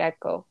from the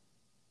get-go.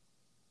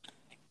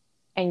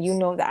 And you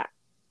know that.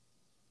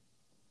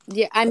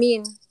 Yeah, I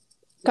mean,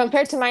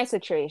 Compared to my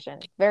situation,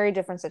 very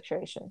different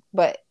situation.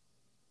 But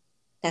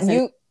That's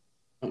you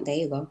there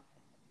you go.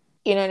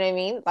 you know what I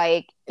mean?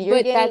 Like, you're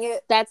but getting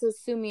it. that's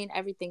assuming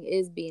everything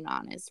is being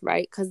honest,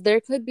 right? Because there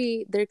could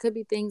be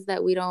things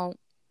that we don't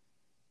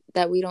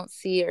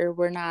see, or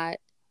we're not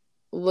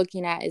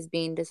looking at as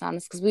being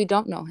dishonest, because we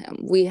don't know him.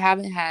 We've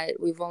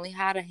only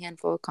had a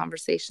handful of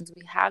conversations.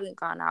 We haven't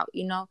gone out,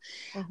 you know.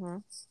 Mm-hmm.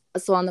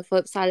 So on the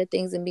flip side of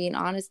things, and being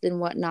honest and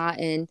whatnot,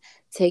 and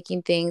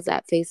taking things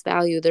at face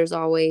value, there's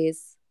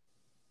always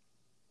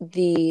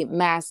the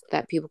mask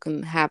that people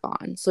can have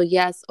on. So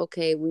yes,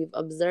 okay, we've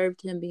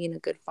observed him being a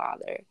good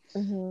father,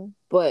 Mm-hmm.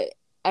 but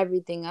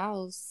everything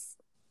else,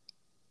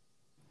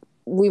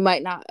 we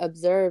might not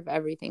observe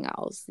everything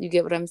else. You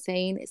get what I'm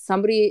saying?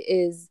 Somebody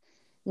is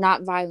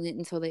not violent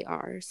until they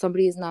are.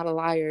 Somebody is not a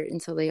liar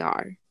until they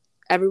are.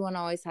 Everyone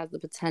always has the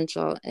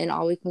potential, and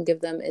all we can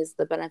give them is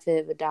the benefit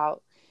of the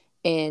doubt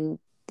and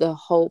the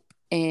hope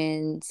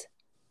and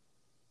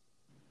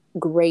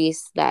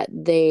grace that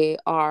they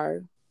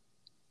are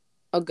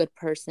a good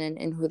person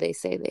and who they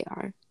say they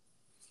are.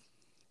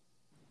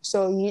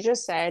 So you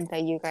just said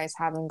that you guys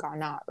haven't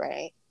gone out,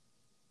 right?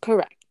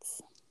 Correct.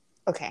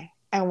 Okay.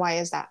 And why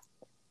is that?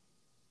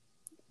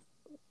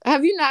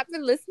 Have you not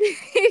been listening?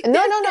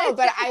 No,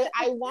 but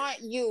I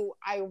want you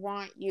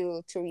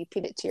to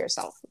repeat it to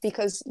yourself,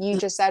 because you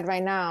just said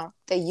right now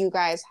that you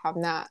guys have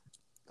not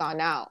gone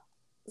out.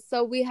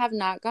 So we have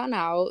not gone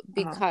out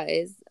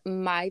because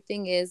my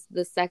thing is,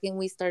 the second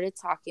we started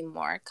talking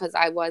more, because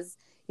I was,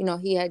 you know,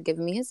 he had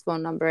given me his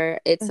phone number.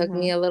 It took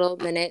me a little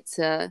minute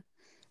to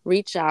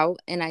reach out,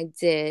 and I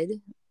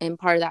did. And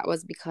part of that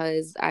was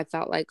because I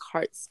felt like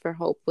Hearts for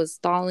Hope was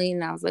stalling.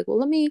 And I was like, well,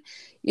 let me,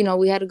 you know,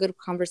 we had a good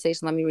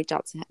conversation. Let me reach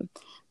out to him.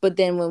 But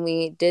then when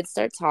we did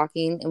start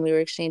talking and we were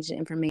exchanging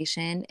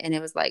information, and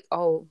it was like,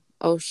 oh,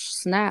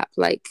 snap.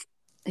 Like,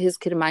 his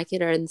kid and my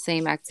kid are in the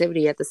same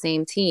activity at the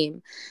same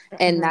team.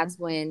 And that's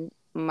when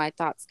my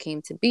thoughts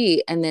came to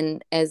be. And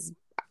then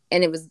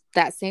and it was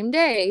that same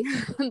day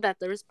that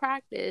there was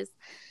practice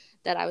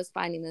that I was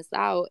finding this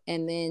out.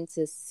 And then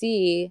to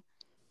see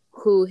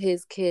who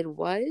his kid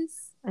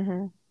was,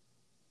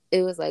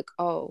 it was like,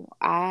 oh,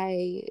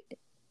 I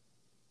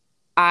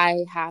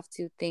have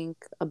to think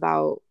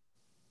about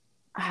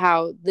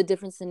how the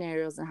different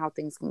scenarios and how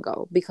things can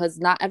go, because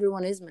not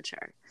everyone is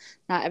mature.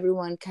 Not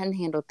everyone can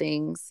handle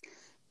things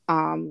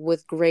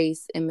with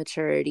grace and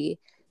maturity.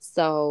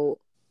 So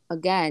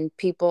again,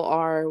 people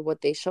are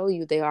what they show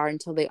you they are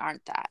until they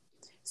aren't that.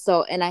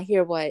 So, and I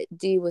hear what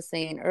Dee was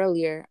saying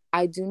earlier.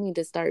 I do need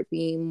to start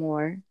being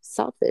more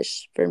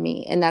selfish for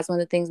me. And that's one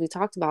of the things we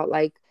talked about,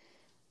 like,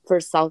 for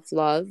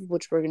self-love,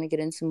 which we're going to get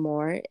into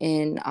more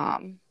in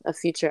a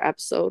future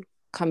episode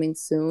coming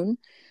soon.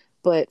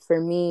 But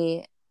for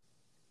me,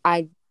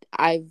 I've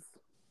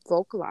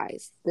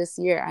vocalized this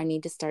year, I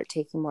need to start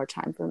taking more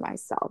time for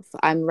myself.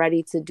 I'm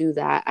ready to do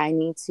that. I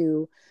need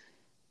to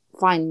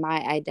find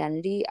my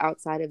identity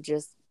outside of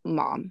just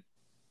mom,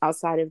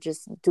 outside of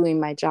just doing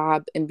my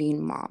job and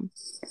being mom.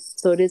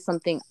 So it is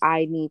something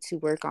I need to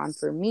work on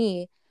for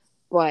me.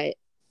 But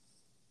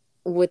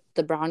with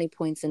the brownie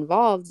points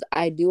involved,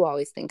 I do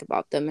always think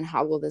about them and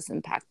how will this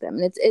impact them.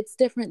 And it's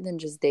different than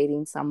just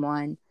dating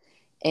someone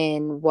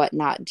and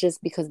whatnot,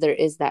 just because there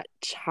is that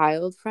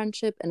child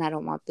friendship, and I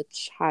don't want the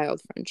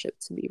child friendship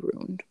to be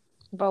ruined.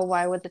 But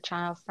why would the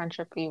child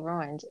friendship be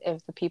ruined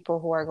if the people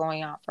who are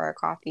going out for a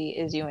coffee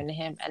is you and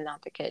him and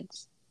not the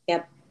kids?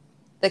 Yep.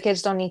 The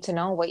kids don't need to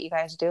know what you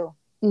guys do.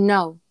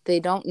 No,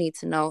 they don't need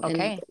to know.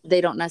 Okay. And they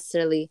don't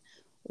necessarily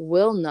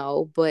will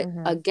know. But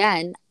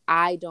again,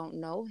 I don't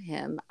know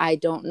him. I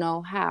don't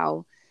know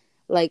how.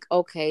 Like,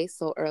 okay,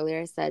 so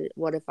earlier I said,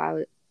 what if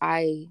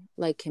I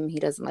like him, he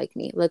doesn't like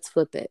me? Let's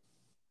flip it.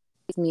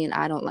 Me and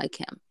I don't like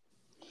him.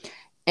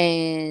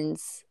 And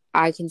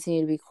I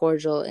continue to be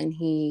cordial, and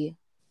he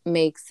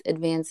makes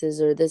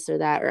advances or this or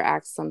that or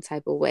acts some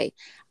type of way.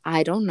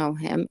 I don't know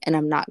him, and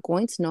I'm not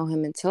going to know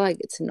him until I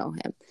get to know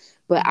him.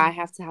 But I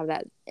have to have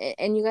that.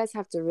 And you guys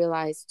have to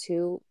realize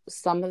too,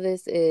 some of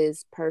this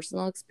is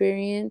personal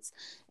experience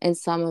and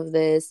some of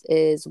this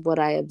is what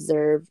I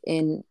observe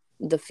in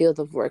the field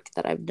of work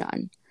that I've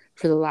done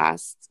for the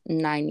last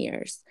 9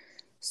 years.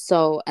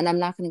 So, and I'm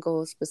not going to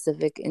go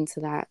specific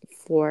into that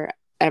for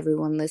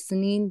everyone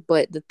listening,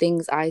 but the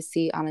things I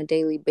see on a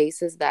daily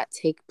basis that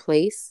take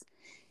place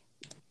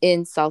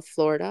in South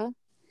Florida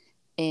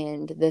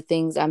and the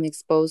things I'm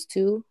exposed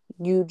to,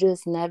 you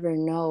just never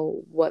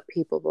know what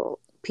people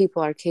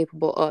are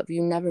capable of.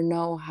 You never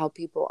know how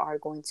people are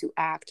going to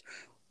act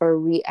or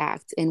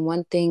react. And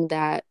one thing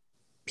that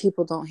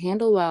people don't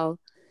handle well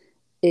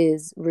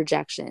is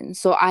rejection.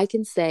 So I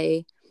can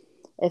say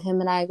if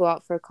him and I go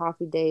out for a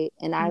coffee date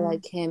and I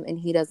like him and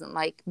he doesn't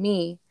like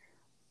me,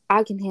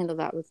 I can handle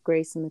that with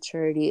grace and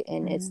maturity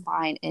and it's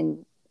fine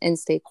and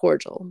stay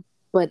cordial.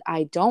 But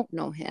I don't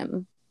know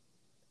him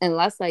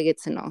unless I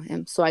get to know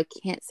him. So I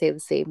can't say the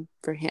same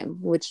for him,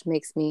 which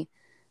makes me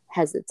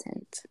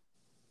hesitant.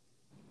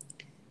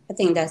 I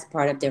think that's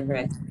part of the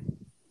risk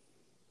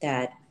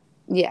that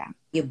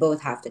you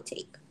both have to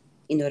take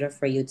in order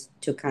for you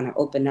to kind of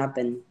open up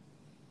and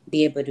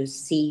be able to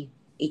see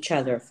each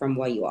other from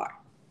where you are.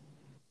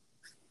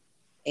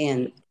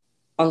 And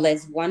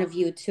unless one of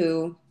you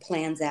two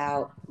plans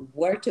out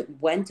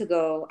when to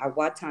go, at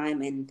what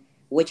time, and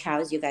which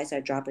house you guys are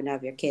dropping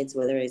off your kids,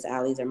 whether it's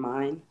Ally's or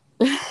mine.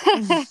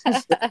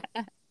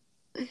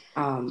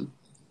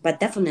 But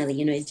definitely,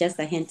 it's just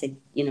a hint to,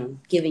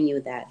 giving you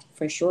that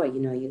for sure.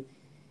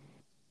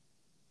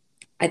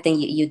 I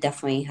think you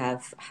definitely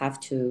have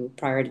to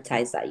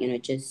prioritize that.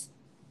 Just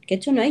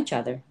get to know each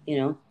other.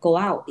 Go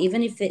out,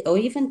 or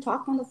even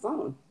talk on the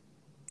phone.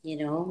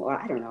 Or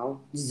I don't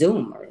know,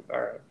 Zoom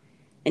or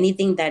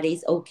anything that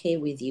is okay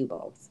with you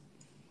both.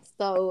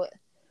 So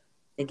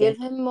give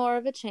him more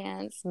of a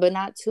chance, but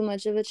not too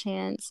much of a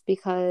chance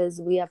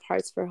because we have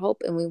hearts for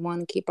hope and we want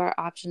to keep our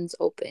options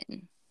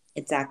open.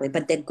 Exactly.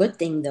 But the good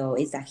thing, though,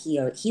 is that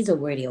he's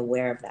already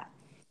aware of that.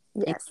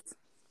 Yes. And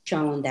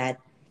shown that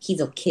he's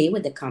okay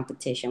with the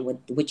competition,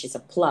 which is a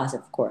plus,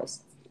 of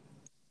course.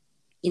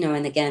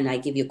 And again, I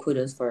give you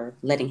kudos for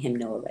letting him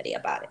know already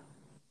about it.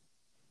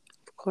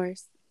 Of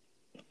course.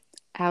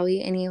 Ally,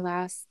 any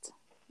last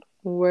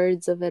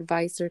words of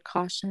advice or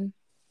caution?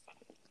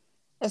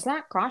 It's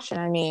not caution.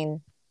 I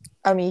mean,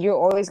 you're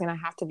always going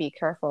to have to be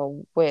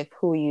careful with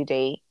who you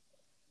date.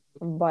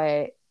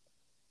 But,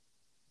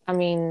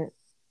 isn't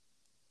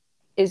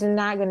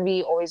that going to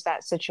be always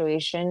that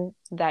situation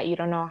that you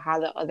don't know how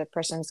the other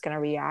person's going to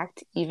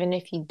react, even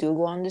if you do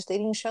go on this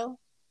dating show?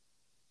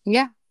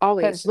 Yeah,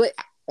 always. But,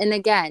 and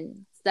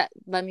again,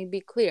 let me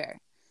be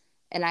clear.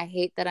 And I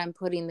hate that I'm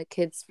putting the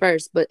kids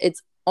first, but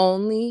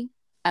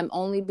I'm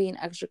only being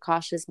extra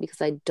cautious because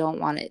I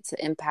don't want it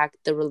to impact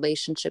the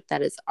relationship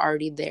that is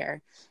already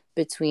there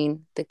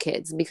between the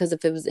kids. Because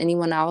if it was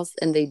anyone else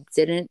and they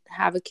didn't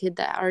have a kid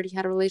that already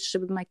had a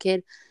relationship with my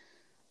kid,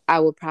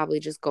 I would probably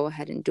just go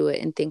ahead and do it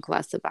and think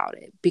less about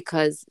it.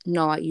 Because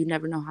no, you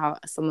never know how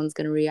someone's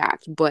going to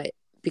react. But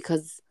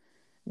because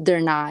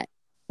they're not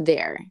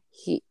there,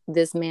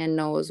 this man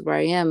knows where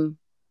I am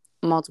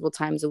multiple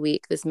times a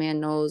week. This man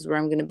knows where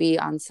I'm going to be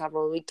on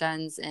several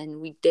weekends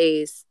and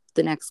weekdays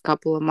the next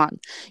couple of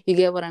months. You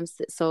get what I'm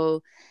saying?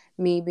 So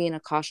me being a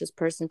cautious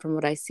person from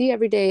what I see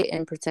every day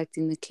and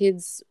protecting the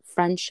kids'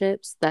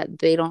 friendships that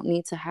they don't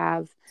need to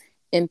have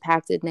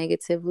impacted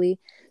negatively.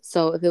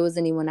 So if it was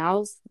anyone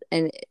else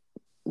and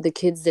the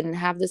kids didn't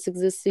have this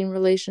existing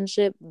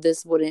relationship,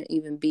 this wouldn't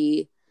even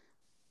be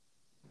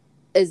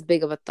as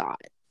big of a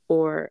thought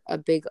or a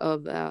big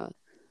of a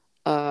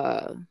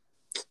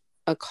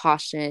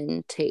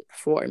caution tape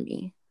for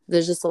me.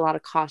 There's just a lot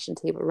of caution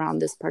tape around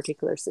this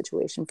particular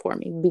situation for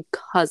me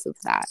because of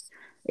that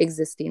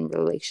existing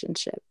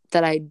relationship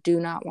that I do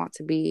not want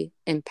to be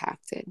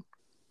impacted.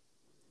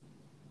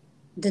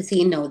 Does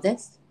he know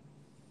this?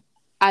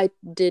 I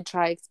did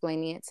try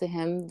explaining it to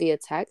him via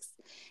text.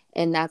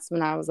 And that's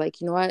when I was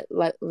like, you know what?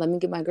 Let me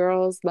get my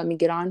girls. Let me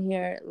get on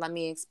here. Let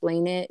me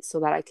explain it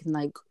so that I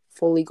can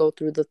fully go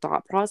through the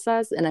thought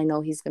process. And I know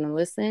he's going to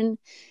listen.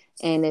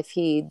 And if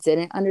he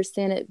didn't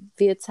understand it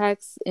via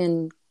text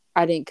and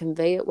I didn't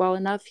convey it well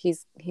enough,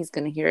 he's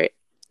going to hear it.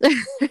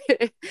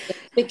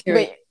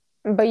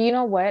 But you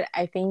know what?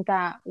 I think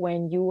that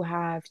when you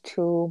have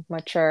two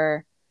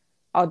mature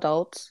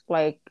adults,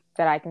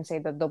 that I can say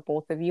that the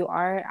both of you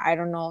are, I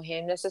don't know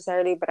him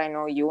necessarily, but I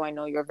know you. I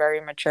know you're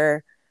very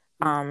mature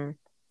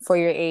for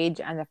your age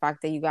and the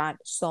fact that you got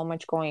so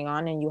much going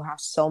on and you have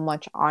so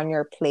much on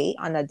your plate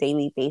on a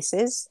daily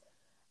basis.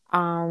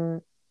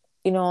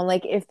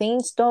 If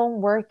things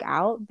don't work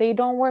out, they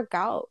don't work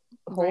out,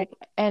 Right. Hope.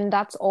 And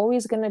that's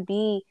always going to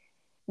be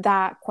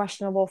that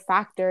questionable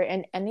factor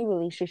in any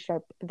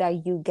relationship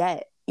that you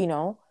get,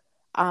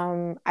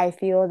 I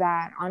feel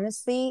that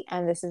honestly,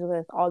 and this is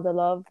with all the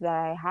love that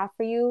I have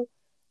for you,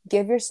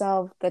 give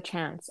yourself the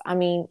chance.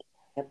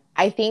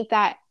 I think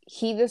that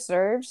he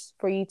deserves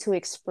for you to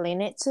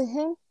explain it to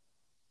him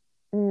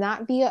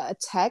not via a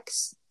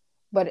text,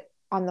 but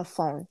on the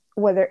phone,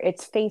 whether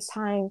it's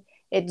FaceTime,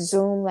 it's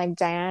Zoom, like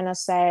Diana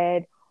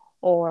said,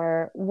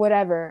 or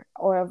whatever,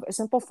 or a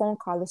simple phone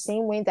call, the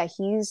same way that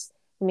he's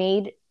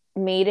made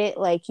it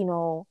like,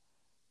 to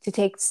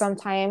take some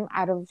time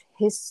out of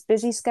his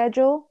busy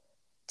schedule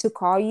to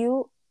call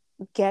you.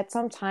 Get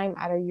some time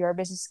out of your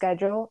busy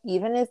schedule,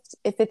 even if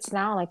it's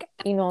now like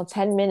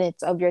 10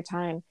 minutes of your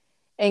time,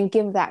 and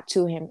give that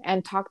to him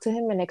and talk to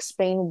him and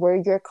explain where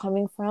you're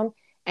coming from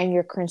and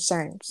your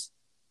concerns.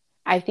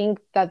 I think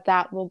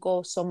that will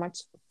go so much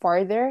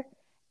farther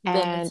Than a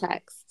and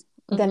text.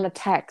 than a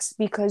text,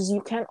 because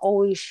you can't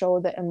always show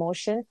the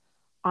emotion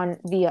on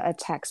via a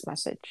text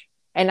message.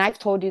 And I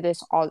tell you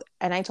this all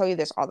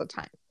the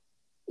time.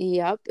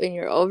 Yep, and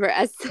you're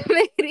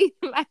overestimating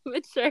my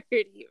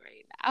maturity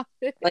right now.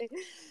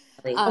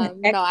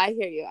 No, I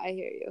hear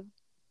you.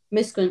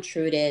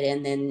 Misconstrued it,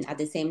 and then at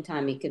the same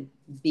time, it could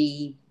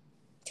be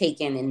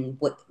taken in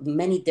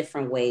many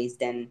different ways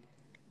than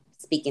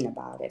speaking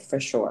about it. For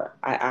sure,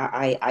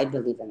 I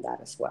believe in that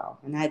as well,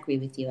 and I agree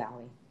with you,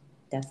 Ally.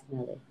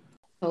 Definitely.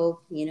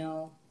 Hope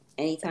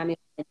anytime you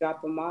want to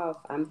drop them off,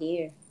 I'm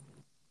here.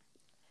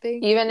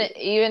 Even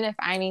if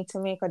I need to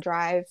make a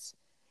drive,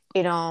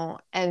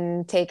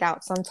 and take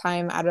out some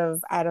time out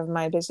of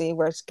my busy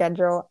work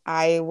schedule,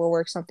 I will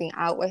work something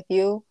out with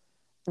you.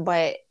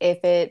 But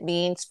if it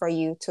means for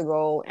you to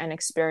go and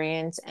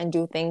experience and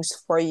do things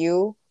for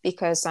you,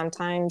 because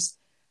sometimes,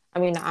 I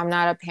mean, I'm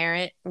not a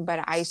parent,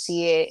 but I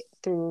see it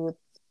through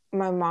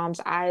my mom's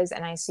eyes,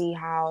 and I see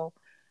how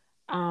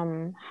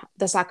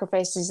the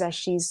sacrifices that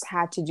she's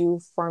had to do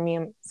for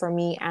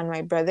me and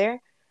my brother.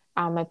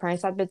 My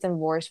parents have been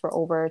divorced for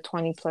over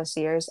 20 plus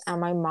years, and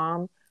my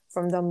mom,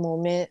 from the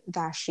moment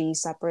that she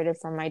separated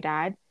from my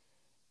dad,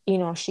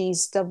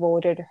 she's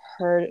devoted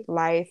her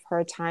life,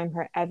 her time,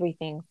 her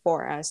everything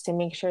for us to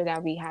make sure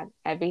that we had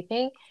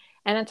everything.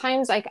 And at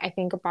times, like, I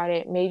think about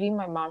it, maybe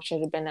my mom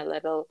should have been a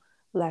little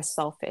less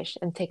selfish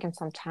and taken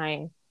some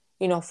time,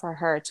 for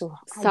her to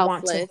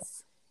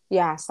Selfless.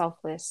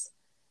 Selfless,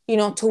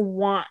 to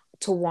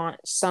want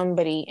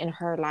somebody in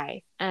her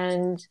life.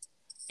 And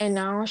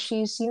now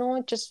she's,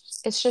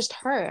 it's just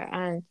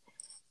her.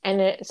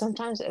 And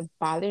sometimes it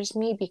bothers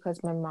me,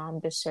 because my mom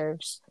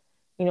deserves,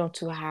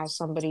 to have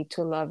somebody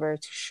to love her,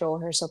 to show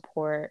her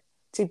support,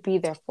 to be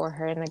there for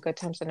her in the good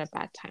times and the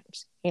bad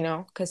times,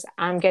 because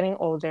I'm getting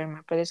older,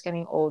 my brother's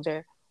getting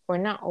older. We're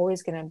not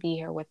always going to be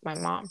here with my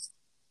mom.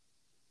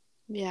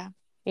 Yeah.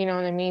 You know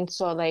what I mean?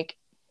 So, like,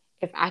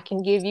 if I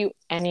can give you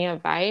any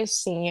advice,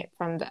 seeing it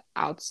from the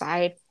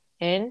outside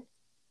in,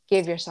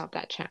 give yourself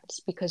that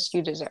chance, because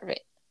you deserve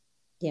it.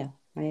 Yeah,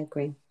 I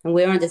agree. And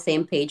we're on the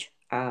same page,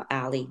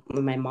 Ally.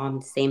 With my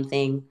mom, same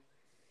thing.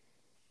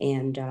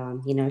 And,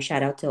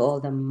 shout out to all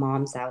the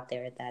moms out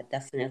there that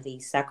definitely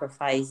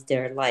sacrifice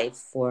their life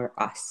for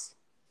us.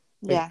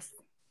 Yes.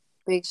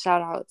 Big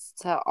shout outs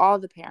to all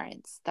the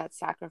parents that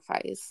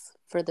sacrifice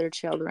for their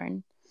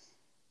children.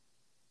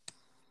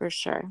 For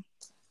sure.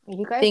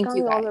 You guys got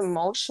me all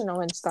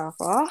emotional and stuff,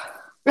 huh?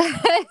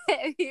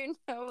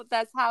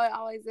 That's how it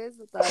always is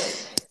with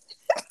us.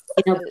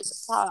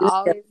 That's how it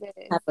always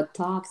is. Type of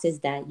talks is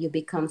that you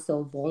become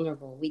so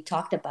vulnerable. We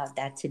talked about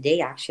that today,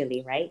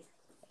 actually, right?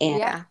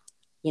 And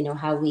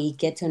how we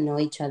get to know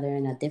each other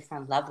in a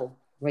different level,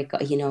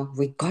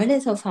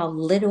 regardless of how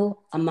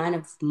little amount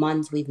of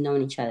months we've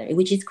known each other,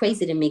 which is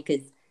crazy to me,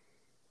 because,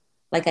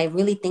 like, I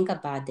really think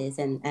about this,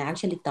 and I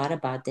actually thought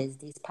about this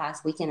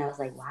past weekend. I was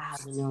like,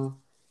 wow,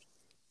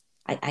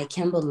 I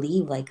can't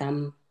believe, like,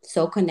 I'm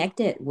so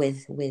connected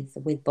with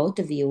both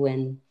of you,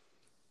 and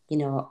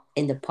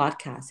in the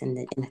podcast and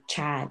in the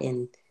chat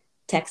and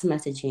text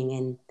messaging.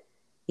 And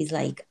he's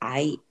like,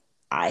 I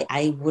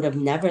would have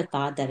never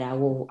thought that I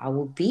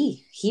will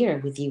be here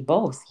with you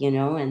both,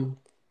 and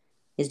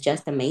it's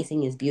just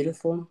amazing. It's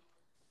beautiful.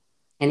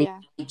 And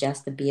it's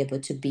just to be able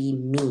to be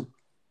me,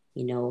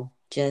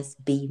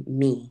 just be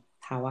me,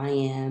 how I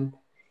am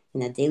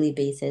in a daily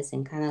basis,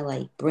 and kind of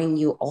like bring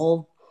you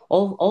all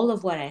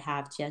of what I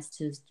have, just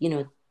to,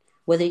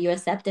 whether you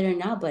accept it or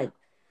not. But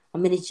I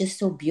mean, it's just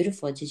so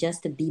beautiful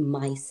to be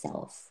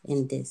myself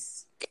in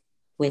this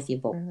with you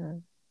both. Mm-hmm.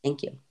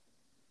 Thank you.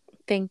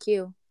 Thank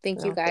you.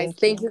 Thank you guys.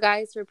 Thank you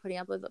guys for putting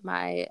up with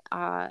my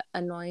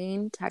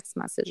annoying text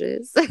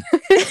messages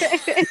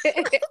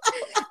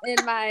in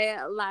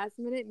my last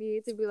minute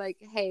need to be like,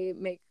 hey,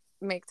 make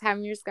time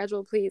in your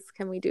schedule, please.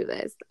 Can we do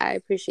this? I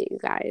appreciate you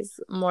guys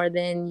more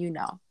than you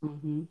know.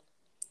 Mm-hmm.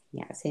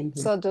 Yeah, same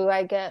here. So do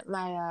I get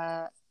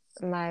my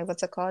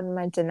what's it called?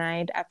 My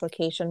denied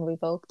application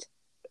revoked?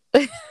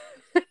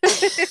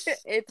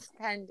 It's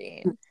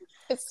pending.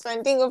 It's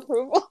pending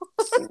approval.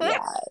 Yeah,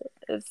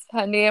 it's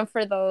pending. And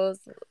for those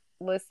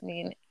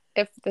listening,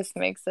 if this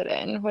makes it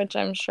in, which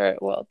I'm sure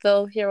it will,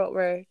 they'll hear what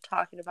we're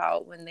talking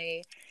about when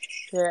they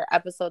hear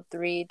episode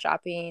 3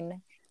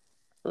 dropping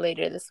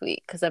later this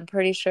week, because I'm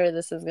pretty sure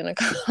this is going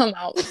to come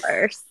out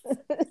first.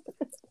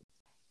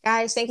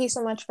 Guys, thank you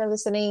so much for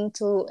listening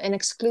to an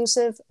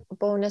exclusive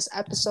bonus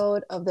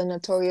episode of the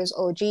Notorious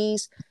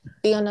OGs.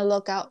 Be on the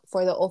lookout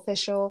for the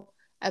official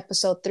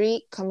Episode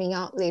 3 coming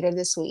out later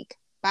this week.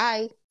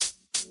 Bye.